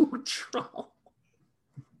 Troll.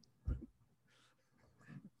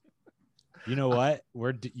 You know what?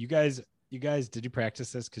 You guys, did you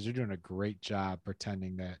practice this? Because you're doing a great job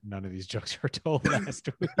pretending that none of these jokes were told last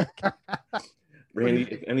week. Randy,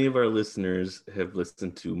 if any of our listeners have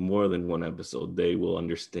listened to more than one episode, they will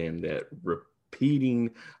understand that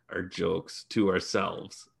repeating our jokes to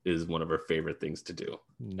ourselves is one of our favorite things to do.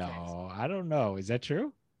 No, I don't know. Is that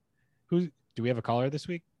true? Do we have a caller this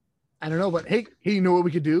week? I don't know, but hey, you know what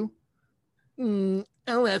we could do?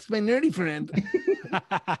 I'll ask my nerdy friend.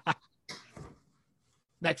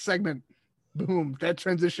 Next segment. Boom. That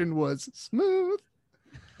transition was smooth.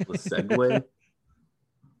 The segue.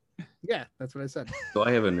 Yeah, that's what I said. So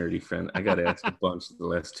I have a nerdy friend. I got asked a bunch the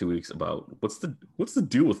last 2 weeks about what's the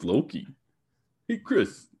deal with Loki? Hey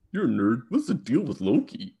Chris, you're a nerd. What's the deal with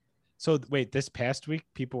Loki? So wait, this past week,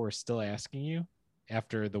 people were still asking you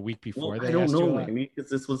after the week before. Well, they I don't asked know, you a lot? Randy, because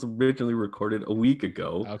this was originally recorded a week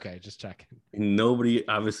ago. Okay, just checking. And nobody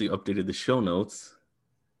obviously updated the show notes.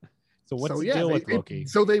 So what's the deal with Loki?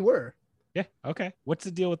 So they were. Yeah. Okay. What's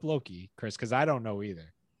the deal with Loki, Chris? Because I don't know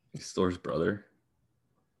either. He's Thor's brother.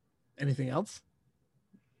 Anything else?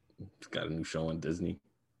 He's got a new show on Disney.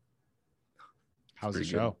 How's the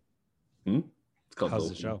pretty show? It's called How's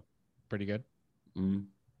Loki. the show? Pretty good. Mm.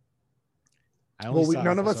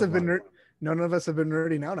 None of us have been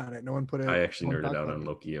nerding out on it. No one put it. I actually nerded out on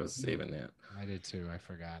Loki. I was saving that. I did too. I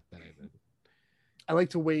forgot that I did. I like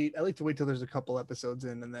to wait till there's a couple episodes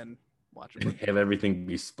in and then watch it. Have everything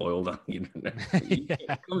be spoiled on the internet. Yeah.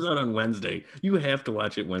 It comes out on Wednesday. You have to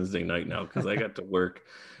watch it Wednesday night now because I got to work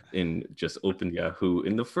and just opened Yahoo.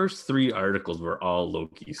 And the first 3 articles were all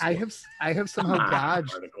Loki stuff. I have somehow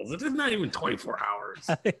dodged articles. It is not even 24 hours.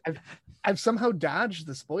 I've somehow dodged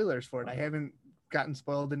the spoilers for it. I haven't gotten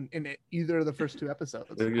spoiled in either of the first 2 episodes.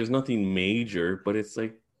 There's nothing major, but it's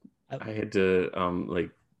like I had to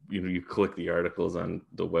you click the articles on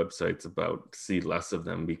the websites about see less of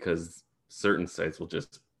them because certain sites will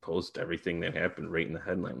just post everything that happened right in the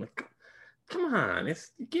headline. Like, come on,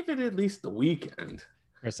 give it at least the weekend.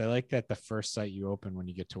 Chris, I like that the first site you open when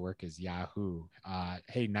you get to work is Yahoo.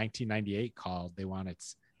 Hey, 1998 called. They want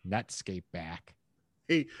its Netscape back.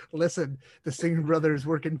 Hey, listen, the Singer brothers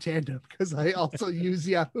work in tandem because I also use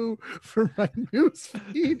Yahoo for my news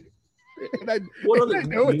feed. What other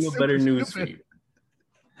better news stupid. feed?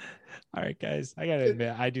 All right, guys, I gotta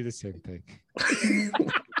admit, I do the same thing.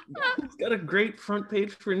 It's got a great front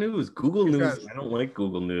page for news. Google News. I don't like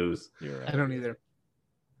Google News. You're right. I don't either.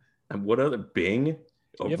 And what other Bing?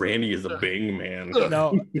 Oh, Yep. Randy is a Bing man.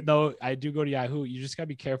 No, I do go to Yahoo. You just gotta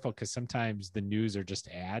be careful because sometimes the news are just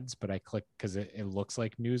ads, but I click because it looks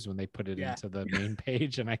like news when they put it into the main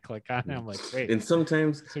page, and I click on it. I'm like, wait. And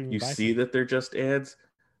sometimes So you buy see that they're just ads,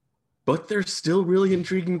 but they're still really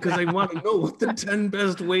intriguing because I want to know what the 10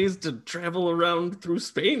 best ways to travel around through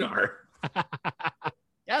Spain are.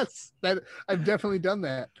 Yes, that I've definitely done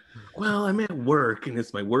that. Well, I'm at work and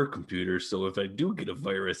it's my work computer, so if I do get a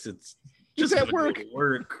virus, it's just at gonna work. go to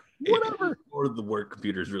work. Whatever. Or the work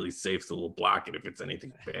computer is really safe, so we'll block it if it's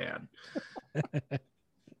anything bad.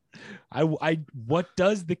 What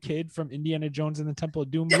does the kid from Indiana Jones and the Temple of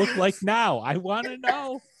Doom look like now? I want to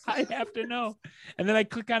know. I have to know. And then I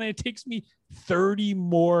click on it. It takes me 30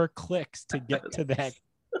 more clicks to get to that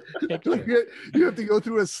picture. You have to go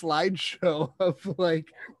through a slideshow of like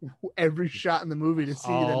every shot in the movie to see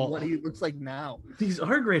then what he looks like now. These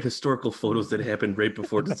are great historical photos that happened right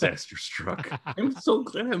before disaster struck. I'm so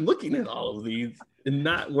glad I'm looking at all of these and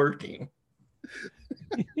not working.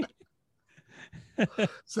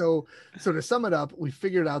 So to sum it up, we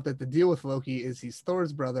figured out that the deal with Loki is he's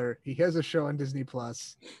Thor's brother. He has a show on Disney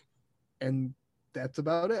Plus, and that's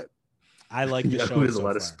about it. I like the show. There's a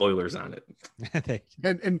lot of spoilers on it.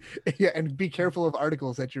 And be careful of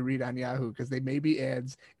articles that you read on Yahoo because they may be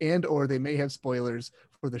ads or they may have spoilers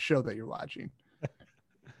for the show that you're watching.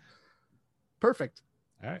 Perfect.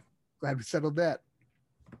 All right. Glad we settled that.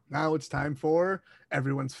 Now it's time for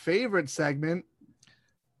everyone's favorite segment.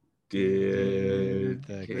 Did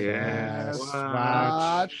the cast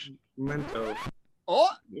watch Memento. Oh,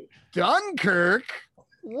 Dunkirk.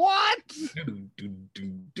 What?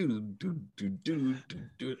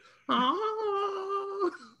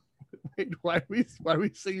 Wait, why are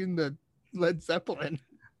we singing the Led Zeppelin?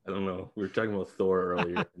 I don't know. We were talking about Thor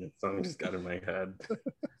earlier, and the song just got in my head.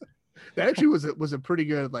 That actually was a pretty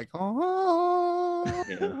good like. Oh.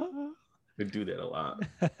 Yeah, we do that a lot.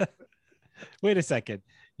 Wait a second.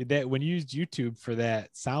 that when you used YouTube for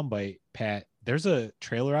that soundbite, Pat, there's a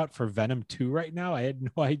trailer out for Venom 2 right now. I had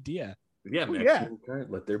no idea. Yeah, Oh,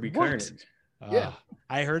 Let there be What? carnage. Yeah.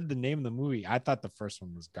 I heard the name of the movie. I thought the first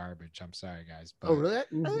one was garbage. I'm sorry, guys. But, Oh, really?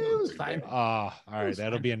 It was fine. all right. was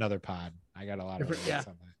That'll fine. be another pod. I got a lot of Different- ideas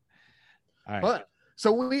yeah. on that. All right. But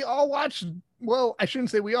so we all watched. Well, I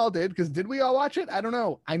shouldn't say we all did, because did we all watch it? I don't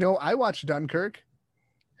know. I know I watched Dunkirk.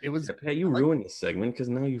 It was Yeah, Pat, you ruined this segment because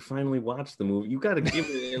now you finally watched the movie. You got to give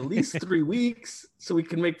it at least 3 weeks so we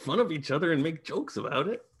can make fun of each other and make jokes about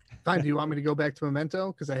it. fine. Do you want me to go back to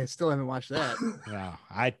Memento? Because I still haven't watched that. No,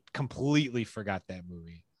 I completely forgot that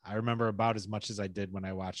movie. I remember about as much as I did when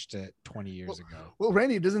I watched it 20 years ago. Well,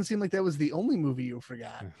 Randy, it doesn't seem like that was the only movie you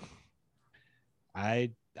forgot.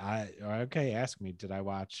 Okay, ask me. Did I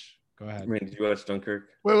watch? Go ahead. Man, did you watch Dunkirk?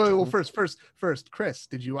 Wait. Well, first, Chris,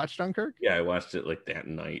 did you watch Dunkirk? Yeah, I watched it like that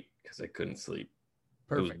night because I couldn't sleep.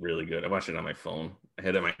 It was Perfect. really good. I watched it on my phone. I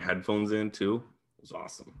had my headphones in too. It was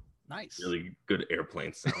awesome. Nice. Really good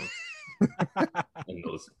airplane sound. And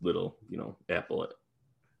those little, Apple,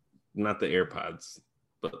 not the AirPods,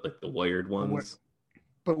 but like the wired ones.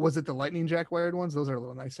 But was it the lightning jack wired ones? Those are a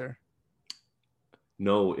little nicer.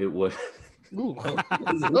 No, it was Ooh.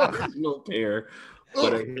 no pair,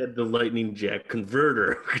 but I had the lightning jack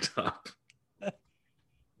converter hooked up.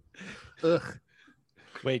 Ugh.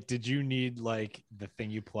 Wait, did you need like the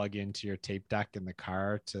thing you plug into your tape deck in the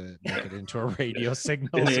car to make it into a radio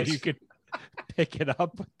signal so you could pick it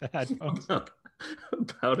up with the headphones?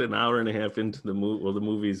 About an hour and a half into the movie. Well, the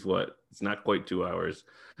movie's what? It's not quite 2 hours.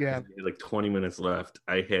 Yeah. Like 20 minutes left.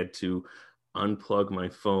 I had to unplug my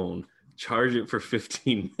phone, charge it for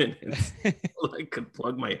 15 minutes so I could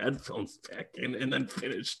plug my headphones back in and then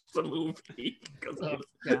finish the movie because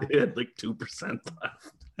it had like 2%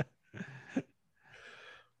 left.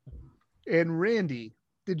 And Randy,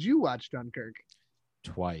 did you watch Dunkirk?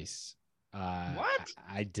 Twice. What?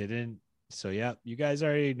 I didn't. So yeah, you guys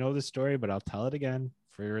already know the story, but I'll tell it again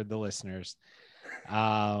for the listeners.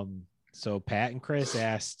 So Pat and Chris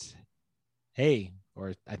asked, hey,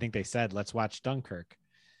 or I think they said, let's watch Dunkirk.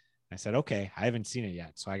 I said, okay, I haven't seen it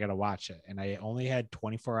yet, so I got to watch it. And I only had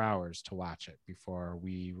 24 hours to watch it before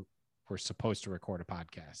we were supposed to record a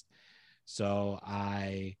podcast. So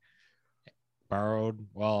I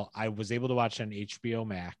was able to watch it on HBO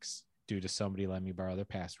Max due to somebody letting me borrow their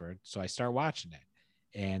password. So I start watching it.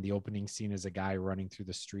 And the opening scene is a guy running through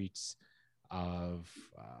the streets of,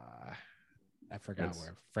 I forgot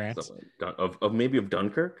where, France. Of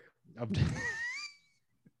Dunkirk?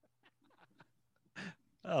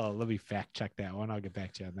 Oh, let me fact check that one. I'll get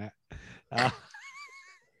back to you on that.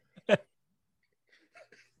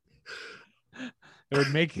 It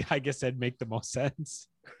would make, I guess that'd make the most sense.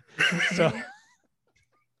 So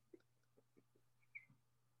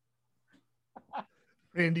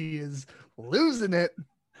Randy is losing it.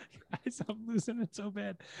 guys, I'm losing it so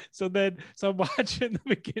bad. So I'm watching the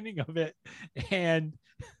beginning of it and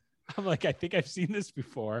I'm like, I think I've seen this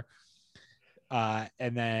before.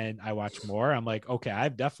 And then I watch more. I'm like, okay,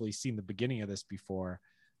 I've definitely seen the beginning of this before.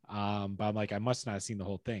 But I'm like, I must not have seen the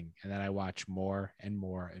whole thing. And then I watch more and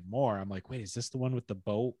more and more. I'm like, wait, is this the one with the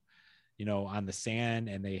boat, on the sand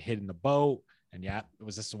and they hid in the boat? And yeah,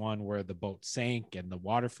 was this the one where the boat sank and the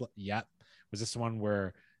water Yep. Was this the one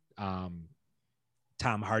where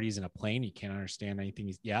Tom Hardy's in a plane? He can't understand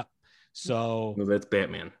anything. Yep. So No, that's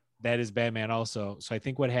Batman. That is Batman also. So I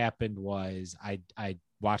think what happened was I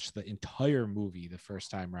watched the entire movie the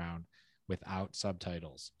first time around without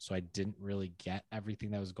subtitles. So I didn't really get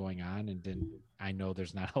everything that was going on I know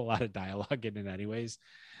there's not a lot of dialogue in it anyways.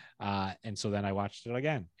 And so then I watched it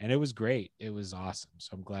again and it was great. It was awesome.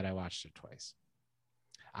 So I'm glad I watched it twice.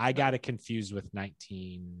 I got it confused with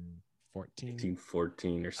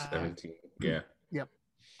 1914 or 17. Yeah. Yep.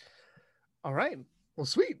 All right. Well,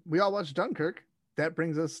 sweet. We all watched Dunkirk. That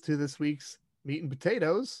brings us to this week's Meat and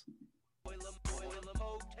Potatoes.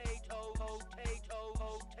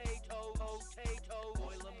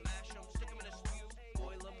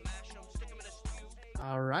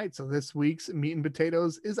 All right. So this week's Meat and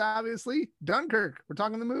Potatoes is obviously Dunkirk. We're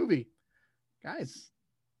talking the movie. Guys,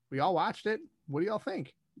 we all watched it. What do y'all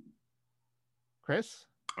think? Chris?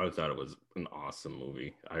 I thought it was an awesome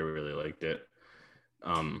movie. I really liked it.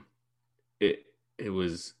 It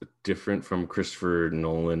was different from Christopher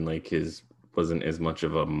Nolan. Like his wasn't as much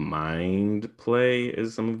of a mind play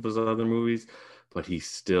as some of his other movies, but he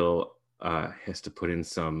still has to put in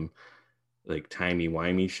some like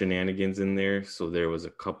timey-wimey shenanigans in there. So there was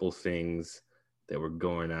a couple things that were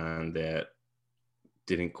going on that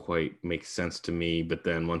didn't quite make sense to me. But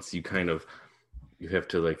then once you kind of you have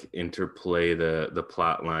to like interplay the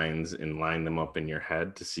plot lines and line them up in your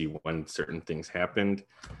head to see when certain things happened.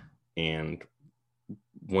 And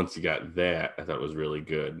once you got that, I thought it was really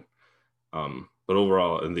good. But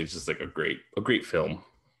overall, and it's just like a great film.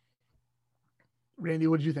 Randy,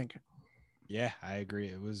 what did you think? Yeah, I agree.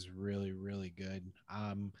 It was really, really good.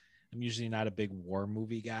 I'm usually not a big war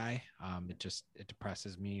movie guy. It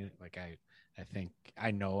depresses me. Like I think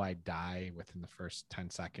I know I die within the first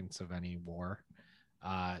 10 seconds of any war.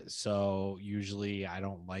 So usually I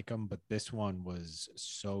don't like them, but this one was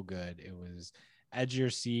so good. It was edge of your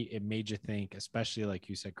seat. It made you think, especially like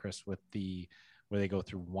you said, Chris, with where they go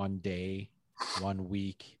through 1 day, 1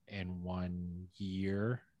 week, and 1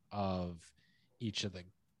 year of each of the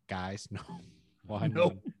guys. No,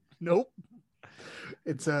 one. Nope.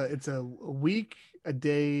 It's a week, a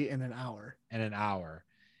day, and an hour.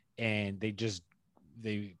 And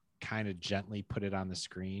they kind of gently put it on the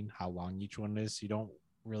screen how long each one is, so you don't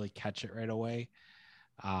really catch it right away.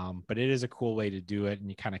 But it is a cool way to do it, and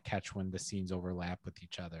you kind of catch when the scenes overlap with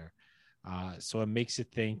each other. So it makes you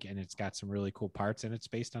think, and it's got some really cool parts, and it's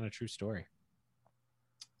based on a true story.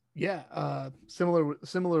 Yeah,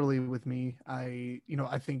 similarly with me, I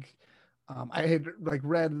think I had like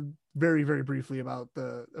read very, very briefly about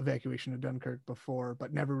the evacuation of Dunkirk before,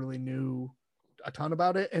 but never really knew a ton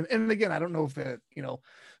about it. And again, I don't know if that,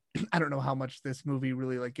 I don't know how much this movie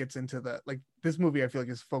really like gets into this movie I feel like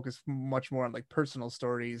is focused much more on like personal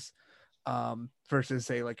stories versus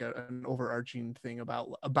say like an overarching thing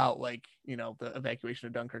about like, the evacuation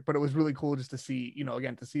of Dunkirk. But it was really cool just to see,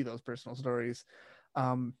 again, to see those personal stories.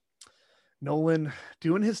 Nolan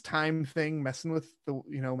doing his time thing, messing with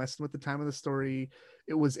the time of the story.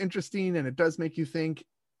 It was interesting, and it does make you think.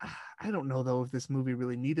 I don't know though if this movie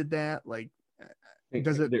really needed that. Like,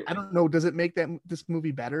 does it? I don't know. Does it make this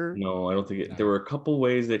movie better? No, I don't think it. There were a couple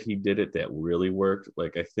ways that he did it that really worked.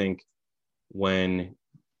 Like I think when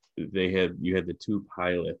you had the two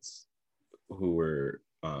pilots who were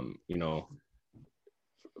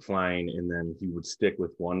flying, and then he would stick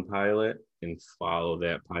with one pilot and follow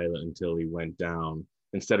that pilot until he went down,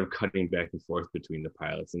 instead of cutting back and forth between the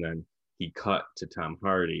pilots. And then he cut to Tom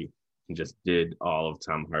Hardy and just did all of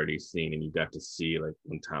Tom Hardy's scene, and you got to see like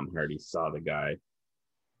when Tom Hardy saw the guy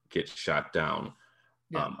get shot down.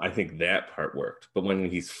 Yeah. I think that part worked, but when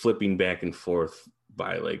he's flipping back and forth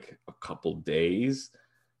by like a couple days,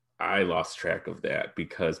 I lost track of that,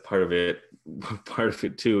 because part of it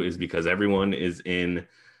too is because everyone is in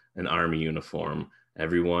an army uniform.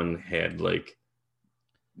 Everyone had like,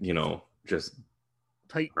 just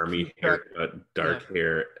tight army haircut, dark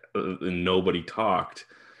hair, and nobody talked.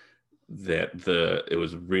 That it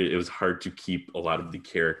was hard to keep a lot of the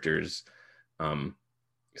characters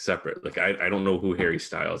separate. Like I don't know who Harry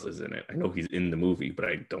Styles is in it. I know he's in the movie, but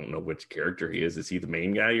I don't know which character he is. Is he the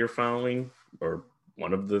main guy you're following, or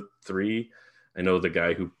one of the three? I know the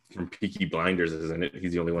guy who from Peaky Blinders is in it.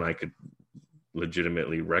 He's the only one I could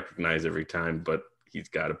legitimately recognize every time, but he's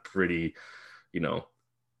got a pretty, how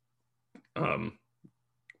do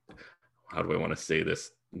I want to say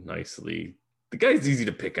this nicely? The guy's easy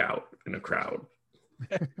to pick out in a crowd.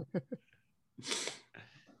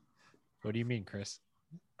 What do you mean, Chris?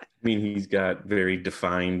 I mean, he's got very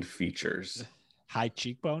defined features. High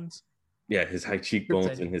cheekbones? Yeah, his high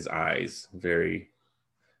cheekbones and his eyes.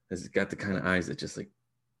 He's got the kind of eyes that just like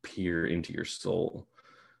peer into your soul.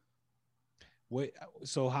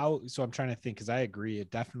 So I'm trying to think, because I agree, it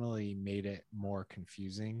definitely made it more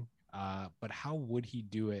confusing. But how would he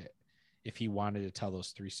do it if he wanted to tell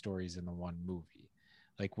those three stories in the one movie?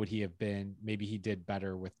 Like, would he have been, maybe he did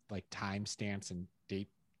better with like time stamps and date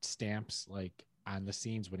stamps, like on the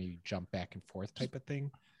scenes when he jumped back and forth type of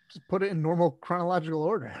thing? Just put it in normal chronological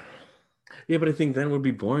order. Yeah, but I think then it would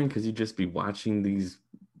be boring, because you'd just be watching these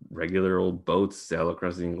regular old boats sail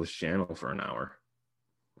across the English Channel for an hour.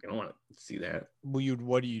 I don't want to see that. Well,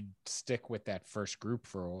 you'd stick with that first group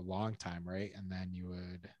for a long time, right? And then you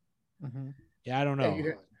would. Mm-hmm. Yeah, I don't know.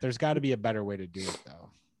 Yeah. There's got to be a better way to do it, though.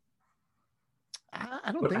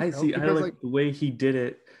 I don't think so. I like the way he did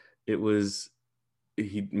it.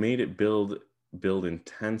 He made it build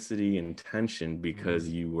intensity and tension, because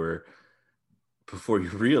before you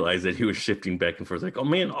realize that he was shifting back and forth, like, oh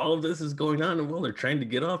man, all of this is going on, and well, they're trying to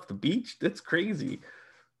get off the beach. That's crazy.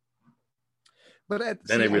 But I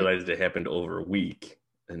realized it happened over a week,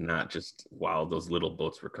 and not just while those little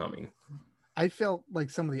boats were coming. I felt like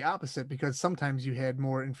some of the opposite, because sometimes you had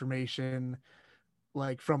more information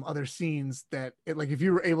like from other scenes that if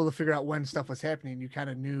you were able to figure out when stuff was happening, you kind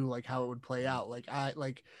of knew like how it would play out.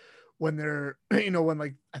 When they're, when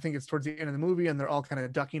like, I think it's towards the end of the movie and they're all kind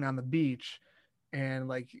of ducking on the beach, and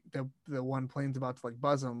like the one plane's about to like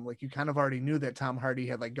buzz him, like you kind of already knew that Tom Hardy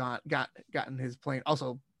had like gotten his plane.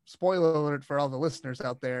 Also, spoiler alert for all the listeners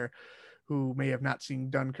out there who may have not seen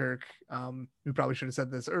Dunkirk. We probably should have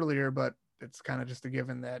said this earlier, but it's kind of just a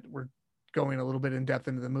given that we're going a little bit in depth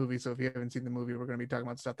into the movie. So if you haven't seen the movie, we're going to be talking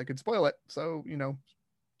about stuff that could spoil it. So,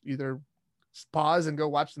 either pause and go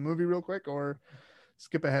watch the movie real quick or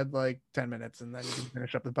skip ahead like 10 minutes and then you can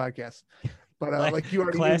finish up the podcast. But like you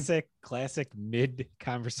already classic mid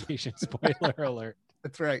conversation spoiler alert.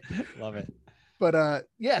 That's right. Love it. But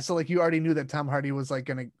yeah, so like you already knew that Tom Hardy was like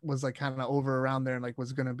kind of over around there and like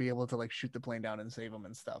was gonna be able to like shoot the plane down and save him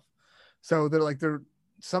and stuff. So they're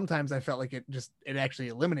sometimes I felt like it actually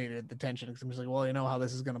eliminated the tension because I'm just like, well, you know how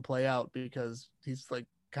this is gonna play out because he's like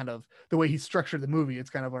kind of the way he structured the movie,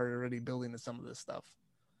 it's kind of already building to some of this stuff.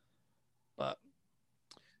 But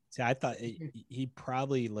see, I thought he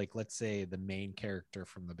probably, like, let's say the main character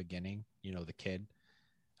from the beginning, the kid,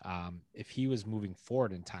 if he was moving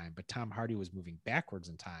forward in time, but Tom Hardy was moving backwards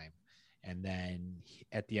in time. And then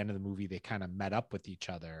at the end of the movie, they kind of met up with each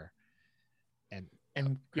other and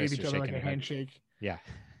gave each other like a handshake. Yeah.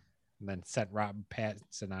 And then sent Robert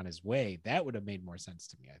Pattinson on his way. That would have made more sense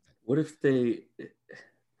to me, I think.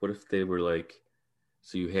 What if they were like,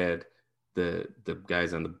 so you had the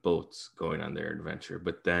guys on the boats going on their adventure,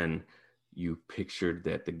 but then you pictured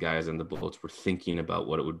that the guys on the boats were thinking about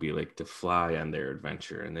what it would be like to fly on their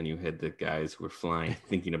adventure, and then you had the guys who were flying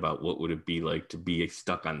thinking about what would it be like to be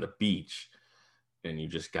stuck on the beach, and you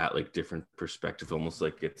just got like different perspective, almost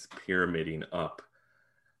like it's pyramiding up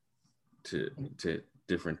to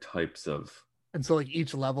different types of. And so like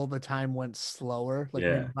each level the time went slower, like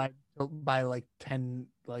by like 10,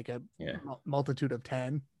 like a multitude of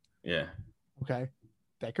 10. Yeah. Okay,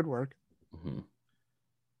 that could work. Mm-hmm.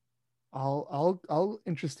 All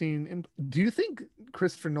interesting. Do you think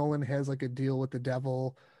Christopher Nolan has like a deal with the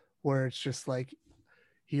devil where it's just like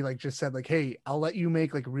he like just said like, hey, I'll let you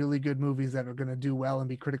make like really good movies that are going to do well and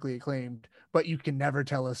be critically acclaimed, but you can never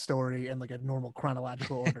tell a story in like a normal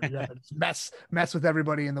chronological order. You have to mess with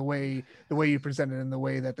everybody in the way you present it, in the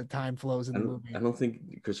way that the time flows in the movie. I don't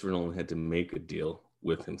think Christopher Nolan had to make a deal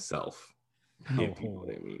with himself. If you know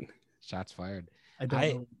what I mean. Shots fired.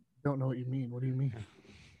 I don't know what you mean. What do you mean?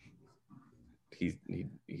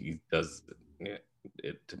 He does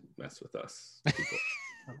it to mess with us.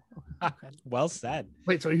 Okay. Well said.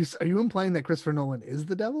 Wait, so are you implying that Christopher Nolan is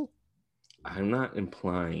the devil? I'm not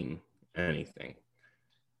implying anything.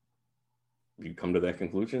 You come to that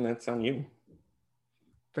conclusion, that's on you.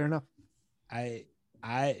 Fair enough.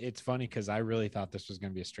 It's funny because I really thought this was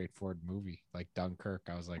going to be a straightforward movie like Dunkirk.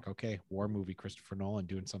 I was like, okay, war movie, Christopher Nolan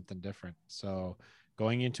doing something different. So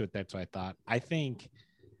going into it, that's what I thought. I think,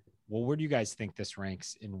 well, where do you guys think this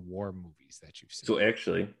ranks in war movies that you've seen? So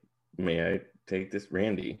actually, may I take this,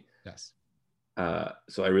 Randy? Yes.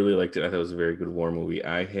 So I really liked it. I thought it was a very good war movie.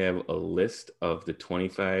 I have a list of the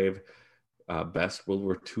 25 best World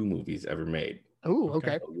War II movies ever made. Oh,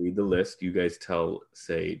 okay. I'll read the list. You guys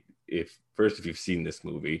say if you've seen this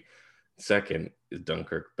movie. Second, is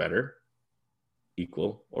Dunkirk better,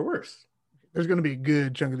 equal, or worse? There's going to be a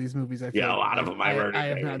good chunk of these movies. I feel a lot of them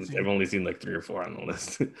I've only seen like 3 or 4 on the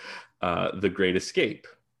list. The Great Escape.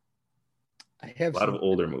 I have a lot of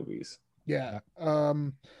older movies. Yeah.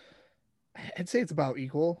 I'd say it's about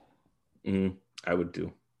equal. I would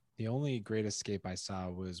too. The only Great Escape I saw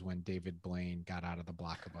was when David Blaine got out of the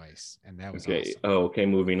block of ice, and that was okay. Awesome. Oh, okay.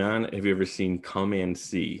 Moving on. Have you ever seen Come and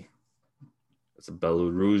See? It's a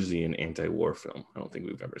Belarusian anti-war film. I don't think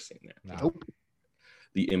we've ever seen that. No. Nope.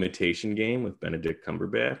 The Imitation Game with Benedict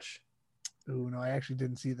Cumberbatch. Oh no, I actually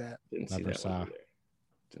didn't see that. Didn't see Never that saw. one either.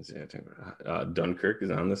 Didn't see that. Dunkirk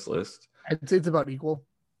is on this list. I'd say it's about equal.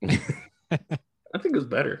 I think it was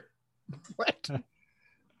better. What?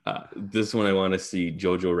 This one I want to see,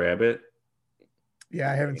 Jojo Rabbit.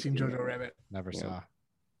 Yeah, I haven't seen Jojo Rabbit. Never saw.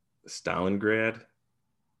 Stalingrad.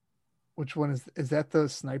 Which one is that? The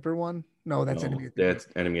sniper one? No, that's Enemy at the Gates.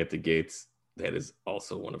 Enemy at the Gates. That is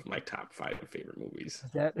also one of my top 5 favorite movies.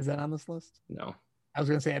 Is that on this list? No. I was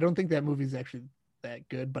gonna say I don't think that movie's actually that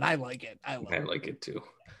good, but I like it. I like it too.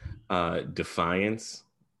 Defiance.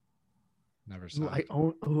 Never saw. I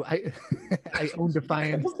own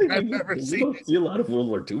Defiance. I've never seen. You don't see a lot of World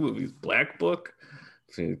War II movies. Black Book.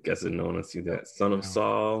 I guess no one has seen that. Son of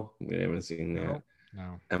Saul. We haven't seen that.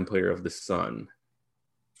 No. Empire of the Sun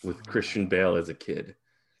with Christian Bale as a kid.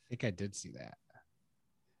 I think I did see that.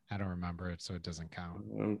 I don't remember it, so it doesn't count.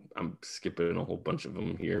 I'm skipping a whole bunch of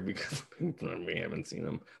them here because we haven't seen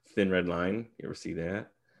them. Thin Red Line. You ever see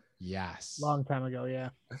that? Yes. Long time ago, yeah.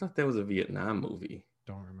 I thought that was a Vietnam movie.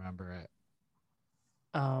 Don't remember it.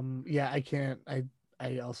 Yeah, I can't.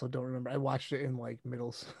 I also don't remember. I watched it in like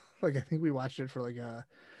middle, like I think we watched it for like a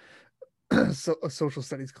social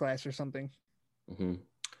studies class or something. Hmm.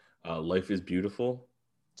 Life is Beautiful.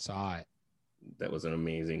 Saw it. That was an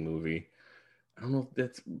amazing movie. I don't know if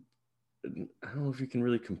that's. I don't know if you can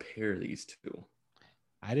really compare these two.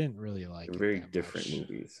 I didn't really like They're it very that different much.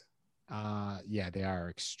 movies. Yeah, they are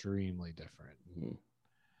extremely different. Mhm.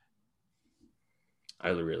 I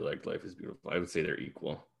really liked Life is Beautiful. I would say they're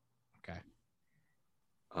equal. Okay.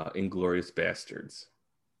 Inglorious Bastards.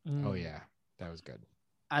 Oh yeah, that was good.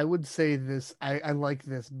 I would say this. I like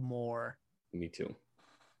this more. Me too.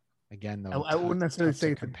 Again, though, I wouldn't necessarily tough say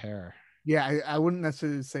to it's a- compare. yeah, I wouldn't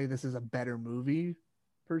necessarily say this is a better movie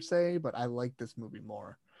per se, but I like this movie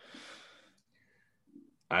more.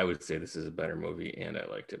 I would say this is a better movie, and I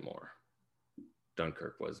liked it more.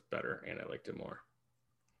 Dunkirk was better, and I liked it more.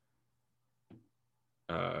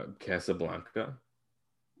 Casablanca.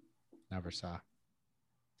 Never saw.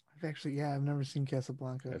 I've never seen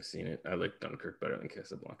Casablanca. I've seen it. I like Dunkirk better than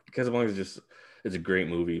Casablanca. Casablanca is just, it's a great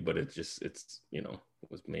movie, but it's it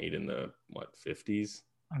was made in the 50s,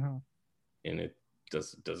 Uh-huh. and it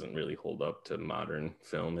doesn't really hold up to modern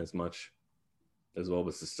film as much as well. But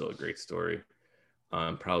it's still a great story.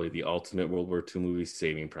 Probably the ultimate World War II movie,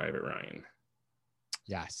 Saving Private Ryan.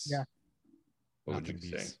 Yes. Yeah. What Nothing would you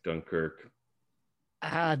say? beats. Dunkirk.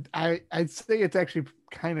 I'd say it's actually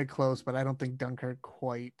kind of close, but I don't think Dunkirk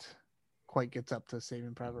quite gets up to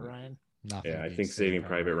Saving Private Ryan. Nothing. Yeah, I beats think Saving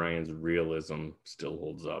Private Ryan's realism still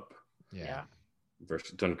holds up. Yeah.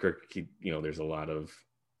 Versus Dunkirk, there's a lot of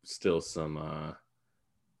still some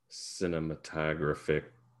cinematographic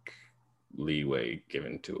leeway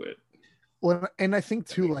given to it. Well, and I think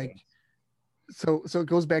too, like, so it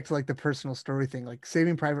goes back to like the personal story thing. Like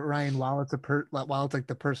Saving Private Ryan, while it's like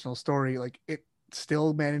the personal story, like it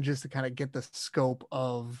still manages to kind of get the scope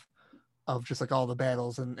of just like all the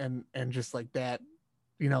battles and just like that,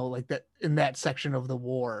 like that in that section of the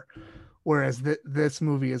war. Whereas this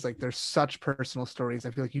movie is like there's such personal stories.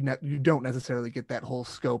 I feel like you don't necessarily get that whole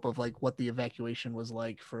scope of like what the evacuation was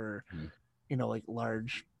like for, like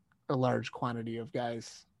a large quantity of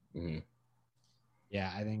guys. Mm-hmm. Yeah,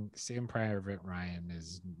 I think Saving Private Ryan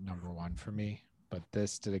is number one for me, but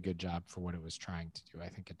this did a good job for what it was trying to do. I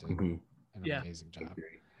think it did an amazing job.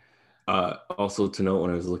 Also to note,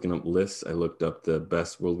 when I was looking up lists, I looked up the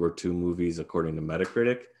best World War II movies according to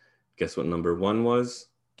Metacritic. Guess what number one was?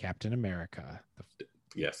 Captain America.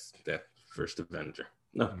 Yes, that first Avenger.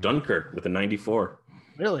 No, Dunkirk with a 94.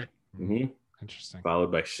 Really? Mm-hmm. Interesting.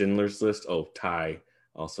 Followed by Schindler's List. Oh, tie,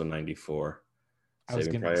 also 94.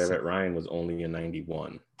 Saving Private Ryan was only a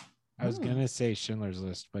 91. I was gonna say Schindler's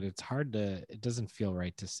List, but it's hard to. It doesn't feel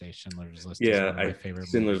right to say Schindler's List. Yeah, is one of my favorite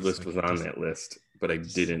Schindler's movies. List was on that list, but I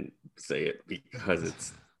didn't say it because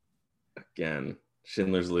it's, again,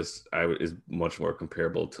 Schindler's List is much more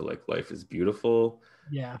comparable to like Life is Beautiful.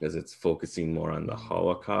 Yeah, because it's focusing more on the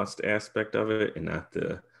Holocaust aspect of it and not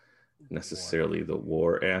necessarily the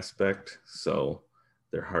war aspect. So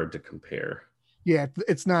they're hard to compare. Yeah,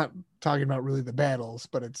 it's not talking about really the battles,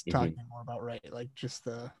 but it's talking more about like just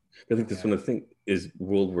the. I think that's one of the things is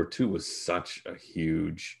World War II was such a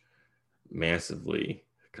huge, massively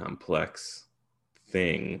complex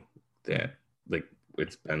thing that like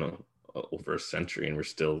it's been over a century and we're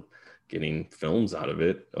still getting films out of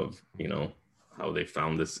it of how they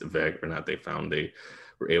found this they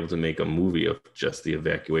were able to make a movie of just the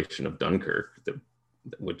evacuation of Dunkirk,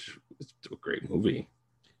 which is a great movie.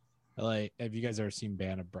 Have you guys ever seen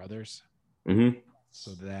Band of Brothers? Mm-hmm.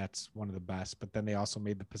 So that's one of the best. But then they also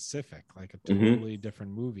made The Pacific, like a totally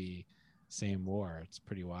different movie, same war. It's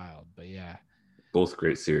pretty wild. But yeah, both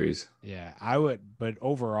great series. Yeah, I would. But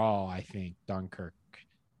overall, I think Dunkirk,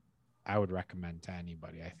 I would recommend to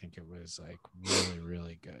anybody. I think it was like really,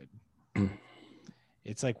 really good.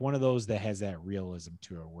 It's like one of those that has that realism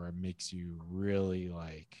to it where it makes you really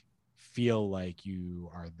like feel like you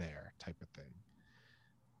are there type of thing.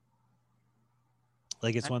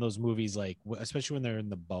 Like it's one of those movies, like especially when they're in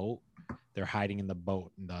the boat, they're hiding in the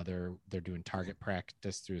boat and they're doing target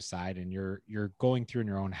practice through the side, and you're going through in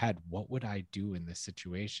your own head, what would I do in this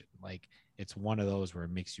situation? Like it's one of those where it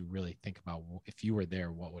makes you really think about if you were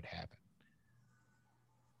there, what would happen.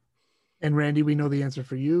 And Randy, we know the answer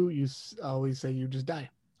for you. You always say you just die.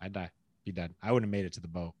 I'd die. Be dead. I wouldn't have made it to the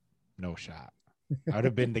boat. No shot. I would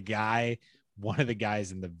have been the guy, one of the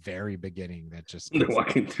guys in the very beginning that just they're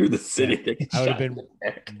walking through the city. Yeah, I would have been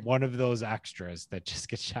one of those extras that just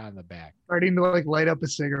gets shot in the back. Starting to like light up a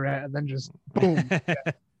cigarette and then just boom.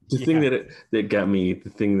 The thing that got me,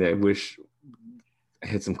 the thing that I wish I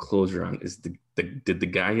had some closure on is did the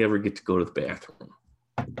guy ever get to go to the bathroom?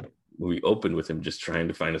 movie opened with him just trying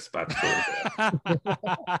to find a spot to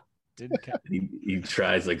go. Didn't ca- He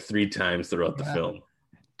tries like 3 times throughout the film.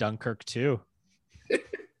 Dunkirk too.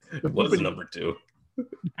 It was number 2.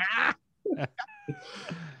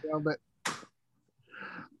 But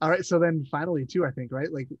all right, so then finally too, I think,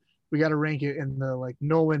 right? Like we got to rank it in the like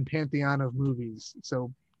Nolan pantheon of movies.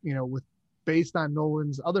 So, you know, with based on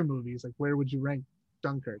Nolan's other movies, like where would you rank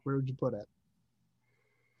Dunkirk? Where would you put it?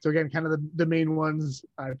 So again, kind of the main ones.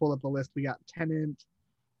 I pulled up a list. We got Tenet,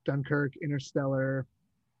 Dunkirk, Interstellar,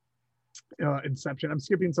 Inception. I'm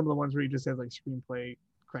skipping some of the ones where he just has like screenplay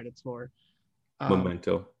credits for.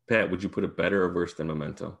 Memento. Pat, would you put it better or worse than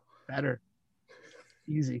Memento? Better.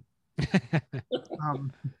 Easy.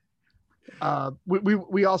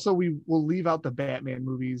 We also will leave out the Batman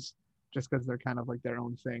movies just because they're kind of like their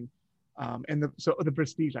own thing. And the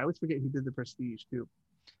Prestige. I always forget he did the Prestige too.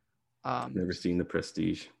 Never seen the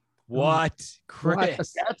Prestige. What,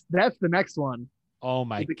 Chris? That's the next one. Oh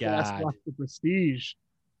my God! Watch the Prestige.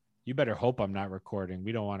 You better hope I'm not recording.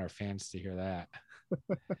 We don't want our fans to hear that.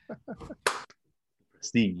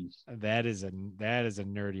 Prestige. That is a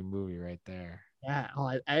nerdy movie right there. Yeah,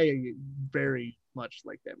 I very much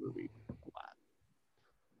like that movie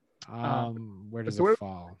a lot. Where does it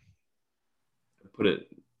fall? Put it.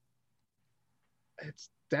 It's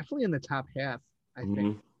definitely in the top half, I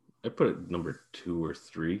think. I put it number 2 or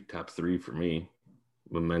 3, top 3 for me.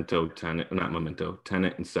 Memento, Tenet,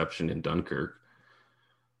 Inception, and Dunkirk.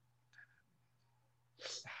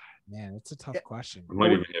 Man, it's a tough question. I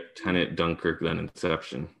might even have Tenet, Dunkirk, then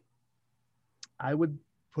Inception. I would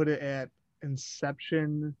put it at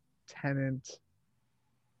Inception, Tenet,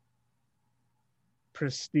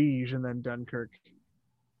 Prestige, and then Dunkirk.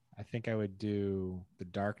 I think I would do The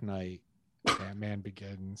Dark Knight, Batman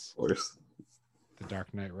Begins, Of course. The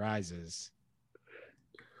Dark Knight Rises,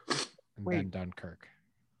 and then Dunkirk.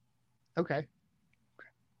 Okay.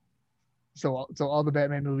 So all the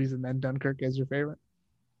Batman movies and then Dunkirk as your favorite?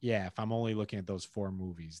 Yeah, if I'm only looking at those 4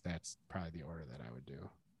 movies, that's probably the order that I would do.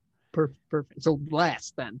 Perfect. So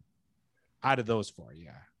last then. Out of those 4,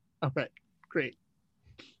 yeah. Okay, great.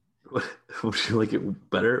 Would you like it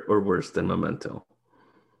better or worse than Memento?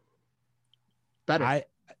 Better.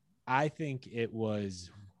 I think it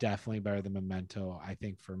was definitely better than Memento. I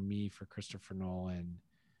think for me, for Christopher Nolan,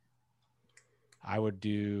 I would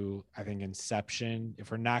do, I think Inception, if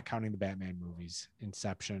we're not counting the Batman movies,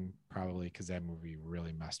 Inception probably, because that movie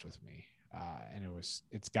really messed with me. And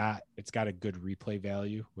it's got a good replay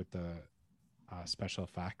value with the special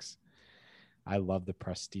effects. I love the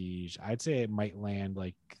Prestige. I'd say it might land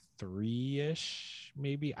like 3-ish,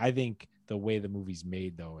 maybe. I think the way the movie's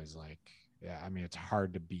made though is like, yeah, I mean, it's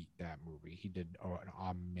hard to beat that movie. He did an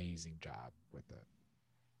amazing job with it.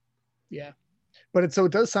 Yeah. But it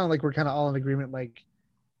does sound like we're kind of all in agreement, like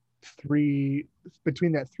between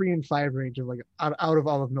that 3 and 5 range of like out of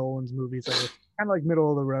all of Nolan's movies, like kind of like middle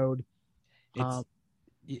of the road.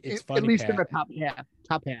 It's funny, at least Pat. in the top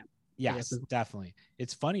half. Yes, definitely.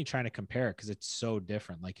 It's funny trying to compare it because it's so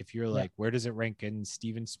different. Like if you're like, where does it rank in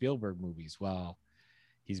Steven Spielberg movies? Well,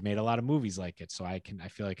 he's made a lot of movies like it, so I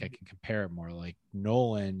feel like I can compare it more. Like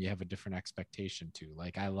Nolan, you have a different expectation to.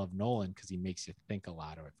 Like I love Nolan because he makes you think a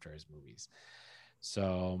lot after his movies.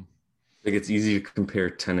 So like it's easy to compare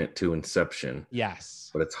Tenet to Inception. Yes.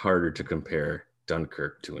 But it's harder to compare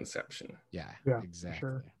Dunkirk to Inception. Yeah, exactly.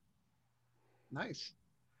 Sure. Nice.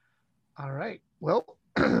 All right. Well,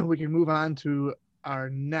 we can move on to our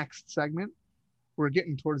next segment. We're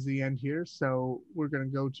getting towards the end here, so we're going to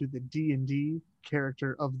go to the D&D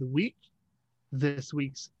character of the week. This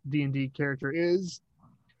week's D&D character is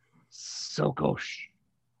Sokosh.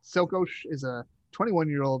 Sokosh is a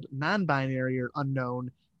 21-year-old non-binary or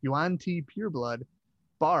unknown Yuan-Ti pureblood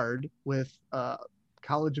bard with a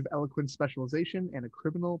College of Eloquence specialization and a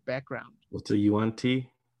criminal background. What's a Yuan-Ti?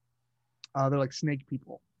 They're like snake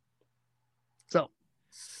people. So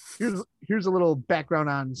here's a little background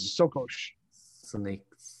on Sokosh.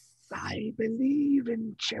 Snakes. I believe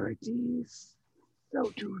in charities,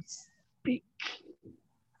 so to speak.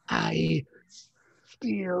 I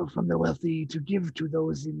steal from the wealthy to give to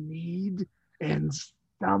those in need, and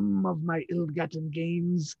some of my ill-gotten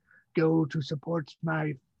gains go to support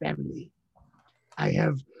my family. I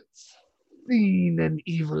have seen an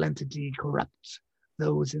evil entity corrupt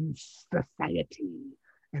those in society,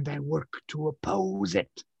 and I work to oppose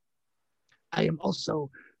it. I am also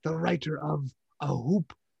the writer of A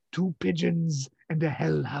Hoop, Two Pigeons, and a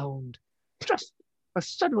Hellhound. Just a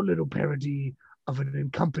subtle little parody of an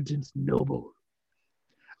incompetent noble.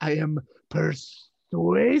 I am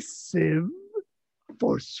persuasive,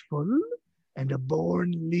 forceful, and a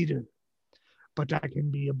born leader. but I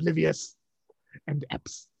can be oblivious and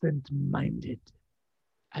absent-minded.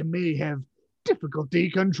 I may have difficulty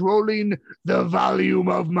controlling the volume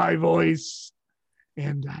of my voice,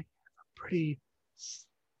 and I have a pretty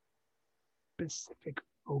specific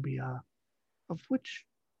phobia, of which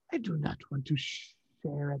I do not want to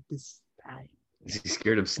share at this time. Is he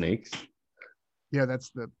scared of snakes? Yeah,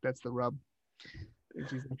 that's the rub.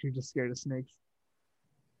 She's actually just scared of snakes.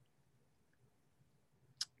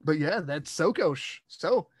 But yeah, that's Sokosh.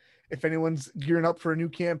 So if anyone's gearing up for a new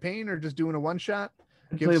campaign or just doing a one shot,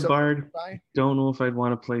 Play a bard. Don't know if I'd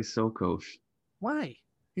want to play Sokosh. Why?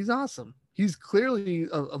 He's awesome. He's clearly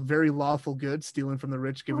a very lawful good, stealing from the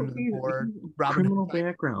rich, giving to the poor. Criminal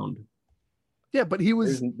background. Yeah, but he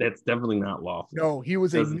was. That's definitely not lawful. No, he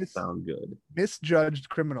was Doesn't sound good. Misjudged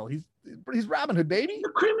criminal. He's Robin Hood, baby. He's a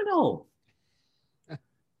criminal.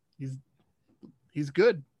 He's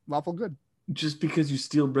good, lawful good. Just because you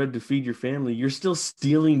steal bread to feed your family, you're still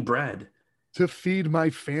stealing bread. To feed my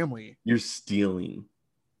family. You're stealing.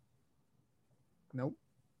 Nope,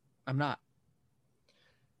 I'm not.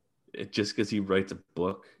 Just because he writes a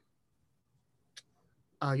book.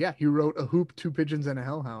 Yeah, he wrote A Hoop, Two Pigeons, and a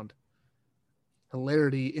Hellhound.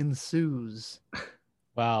 Hilarity ensues.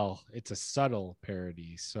 Well, it's a subtle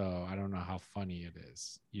parody, so I don't know how funny it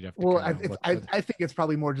is. You'd have to. Well, I think it's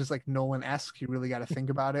probably more just like Nolan-esque. You really got to think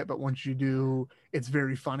about it, but once you do, it's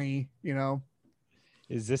very funny. You know.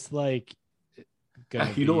 Is this like?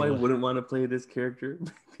 I wouldn't want to play this character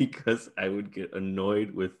because I would get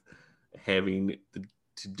annoyed with having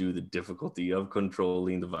to do the difficulty of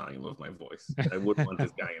controlling the volume of my voice. I wouldn't want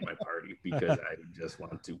this guy in my party because I just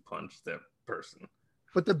want to punch that person.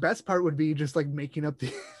 But the best part would be just like making up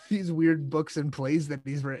these weird books and plays that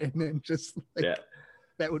he's written, and just like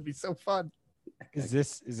that would be so fun. Is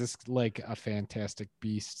this like a Fantastic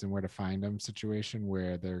Beasts and Where to Find Them situation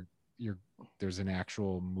where there's an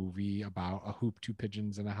actual movie about a hoop, two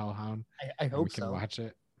pigeons, and a hellhound? I hope we can watch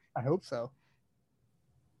it. I hope so.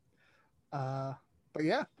 But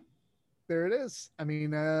yeah, there it is. I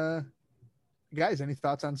mean, guys, any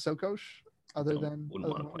thoughts on Sokosh wouldn't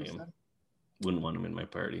want to play him. Wouldn't want him in my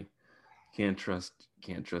party. Can't trust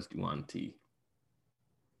Yuan T.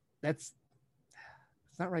 That's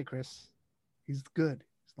not right, Chris. He's good.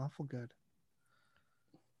 He's lawful good.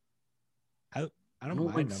 I don't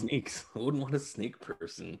mind like snakes. I wouldn't want a snake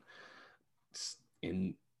person.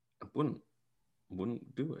 I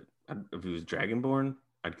wouldn't do it. If it was Dragonborn,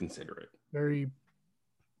 I'd consider it. Very,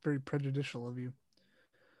 very prejudicial of you.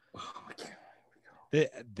 Oh my God.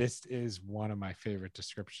 This is one of my favorite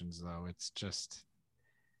descriptions, though. It's just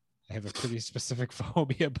I have a pretty specific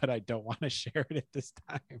phobia, but I don't want to share it at this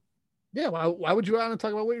time. Yeah, why would you want to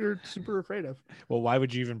talk about what you're super afraid of? Well, why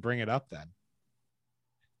would you even bring it up then?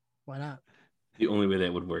 Why not? The only way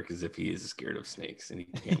that would work is if he is scared of snakes and he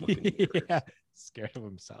can't look in the mirror. Yeah, scared of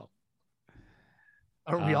himself.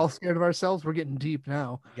 Aren't we all scared of ourselves? We're getting deep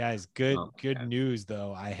now. Guys, good news,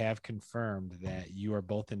 though. I have confirmed that you are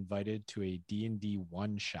both invited to a D&D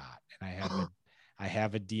one-shot. And I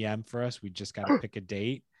have a DM for us. We just got to pick a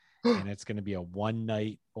date. And it's going to be a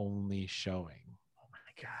one-night only showing. Oh,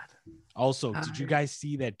 my God. Also, did you guys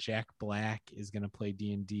see that Jack Black is going to play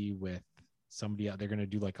D&D with somebody else? They're going to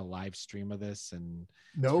do like a live stream of this and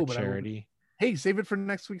for charity. Hey, save it for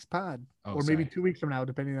next week's pod, or maybe 2 weeks from now,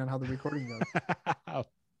 depending on how the recording goes. I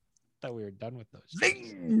thought we were done with those.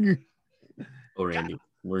 Zing! Oh, Randy,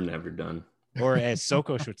 we're never done. Or as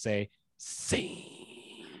Sokosh would say, sing.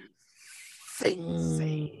 Sing.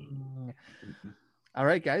 Sing. All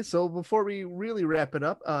right, guys. So before we really wrap it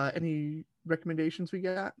up, any recommendations we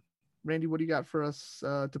got? Randy, what do you got for us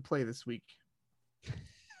to play this week?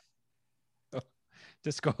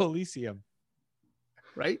 Disco Elysium.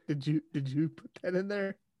 Right? Did you put that in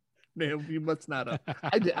there? No, you must not have.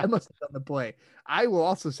 I did. I must have done the play. I will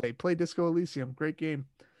also say, play Disco Elysium. Great game.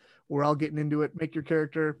 We're all getting into it. Make your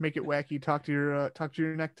character, make it wacky. Talk to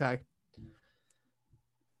your necktie.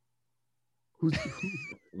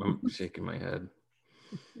 I'm shaking my head.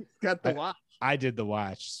 Got the watch. I did the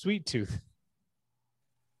watch. Sweet Tooth.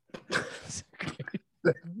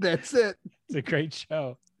 That's it. It's a great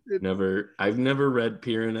show. I've never read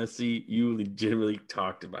Piranesi. You legitimately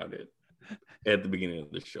talked about it at the beginning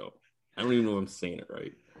of the show. I don't even know if I'm saying it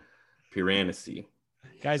right. Piranesi.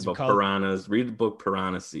 Guys, about piranhas. Read the book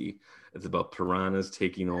Piranesi. It's about piranhas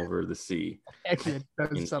taking over the sea. Actually, it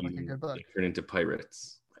doesn't sound like a good book. They turn into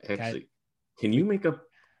pirates. Actually, can you make a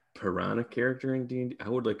piranha character in D&D? I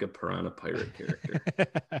would like a piranha pirate character.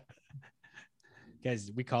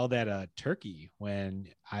 Guys, we call that a turkey when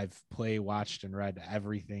I've watched, and read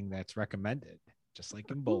everything that's recommended, just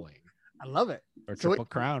like in bowling. I love it. Or Triple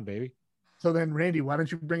Crown, baby. So then, Randy, why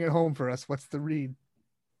don't you bring it home for us? What's the read?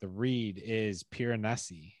 The read is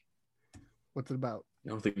Piranesi. What's it about? I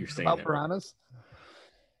don't think you're saying About that. Right. piranhas?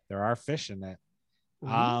 There are fish in it.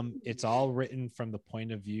 It's all written from the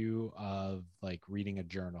point of view of like reading a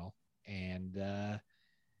journal. And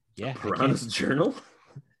yeah, Piranha's journal.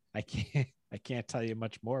 I can't tell you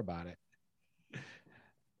much more about it.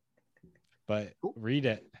 But read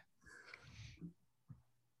it.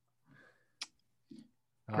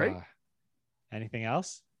 Great. Anything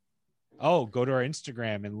else? Oh, go to our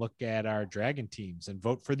Instagram and look at our dragon teams and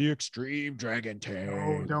vote for the Extreme Dragon team.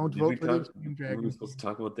 No, don't vote for the Extreme Dragon. Were we supposed to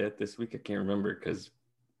talk about that this week? I can't remember because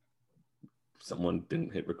someone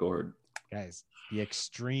didn't hit record. Guys, the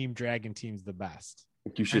Extreme Dragon team's the best.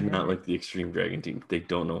 You should not like the Extreme Dragon team. They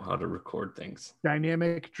don't know how to record things.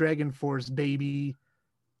 Dynamic Dragon Force, baby.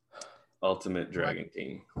 Ultimate Dragon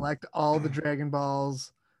team. Collect all the Dragon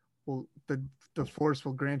Balls. The Force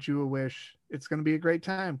will grant you a wish. It's going to be a great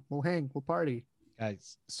time. We'll hang. We'll party.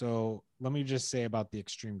 Guys, so let me just say about the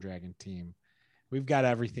Extreme Dragon team. We've got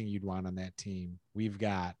everything you'd want on that team. We've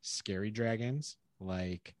got scary dragons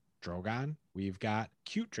like Drogon. We've got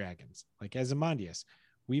cute dragons like Ozymandias.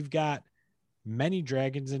 We've got many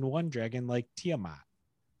dragons in one dragon like Tiamat.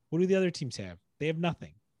 What do the other teams have? They have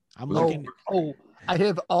nothing. I'm looking. Oh, I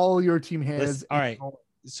have all your team has. Listen, all right.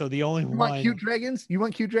 So the only one. Want cute dragons? You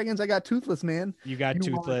want cute dragons? I got Toothless, man. You got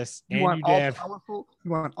Toothless. You want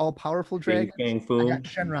all powerful dragons? I got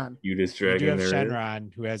Shenron. You just dragon. You do have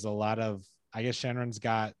Shenron, who has a lot of. I guess Shenron's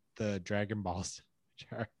got the Dragon Balls.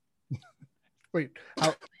 Wait,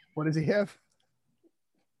 what does he have?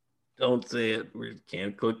 Don't say it. We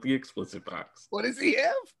can't click the explicit box. What does he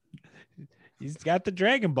have? He's got the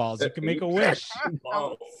Dragon Balls. You can make a wish.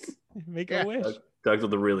 Make a wish. Talk to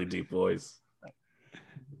the really deep voice.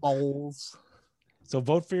 Balls. So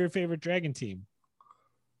vote for your favorite dragon team.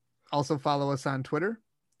 Also follow us on Twitter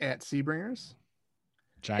at Seabringers.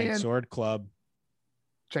 Giant Sword Club.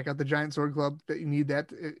 Check out the Giant Sword Club. That you need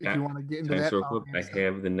that if you want to get into Giant that. Sword Club. I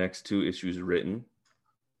have the next 2 issues written.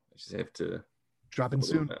 I just have to drop in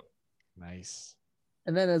soon. Nice.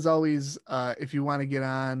 And then, as always, if you want to get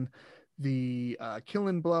on the Kill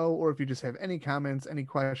and Blow, or if you just have any comments, any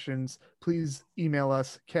questions, please email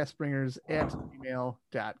us,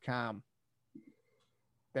 castbringers@gmail.com.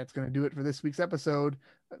 That's going to do it for this week's episode.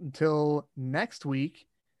 Until next week,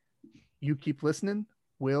 you keep listening.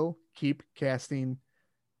 We'll keep casting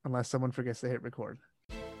unless someone forgets to hit record.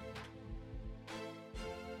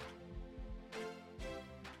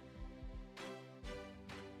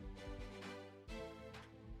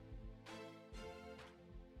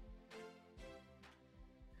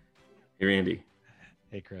 Hey, Randy.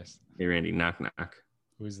 Hey, Chris. Hey, Randy. Knock, knock.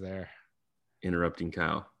 Who's there? Interrupting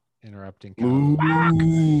cow. Interrupting cow.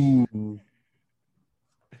 Ooh.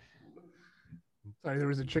 Sorry, there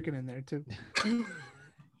was a chicken in there, too.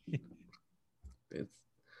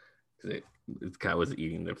 This cow was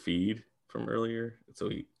eating the feed from earlier.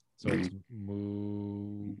 So it's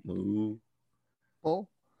moo. Moo. Bull?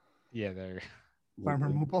 Yeah, there.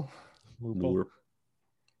 Farmer Moople?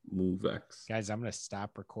 Moovex. Guys, I'm going to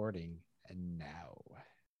stop recording now.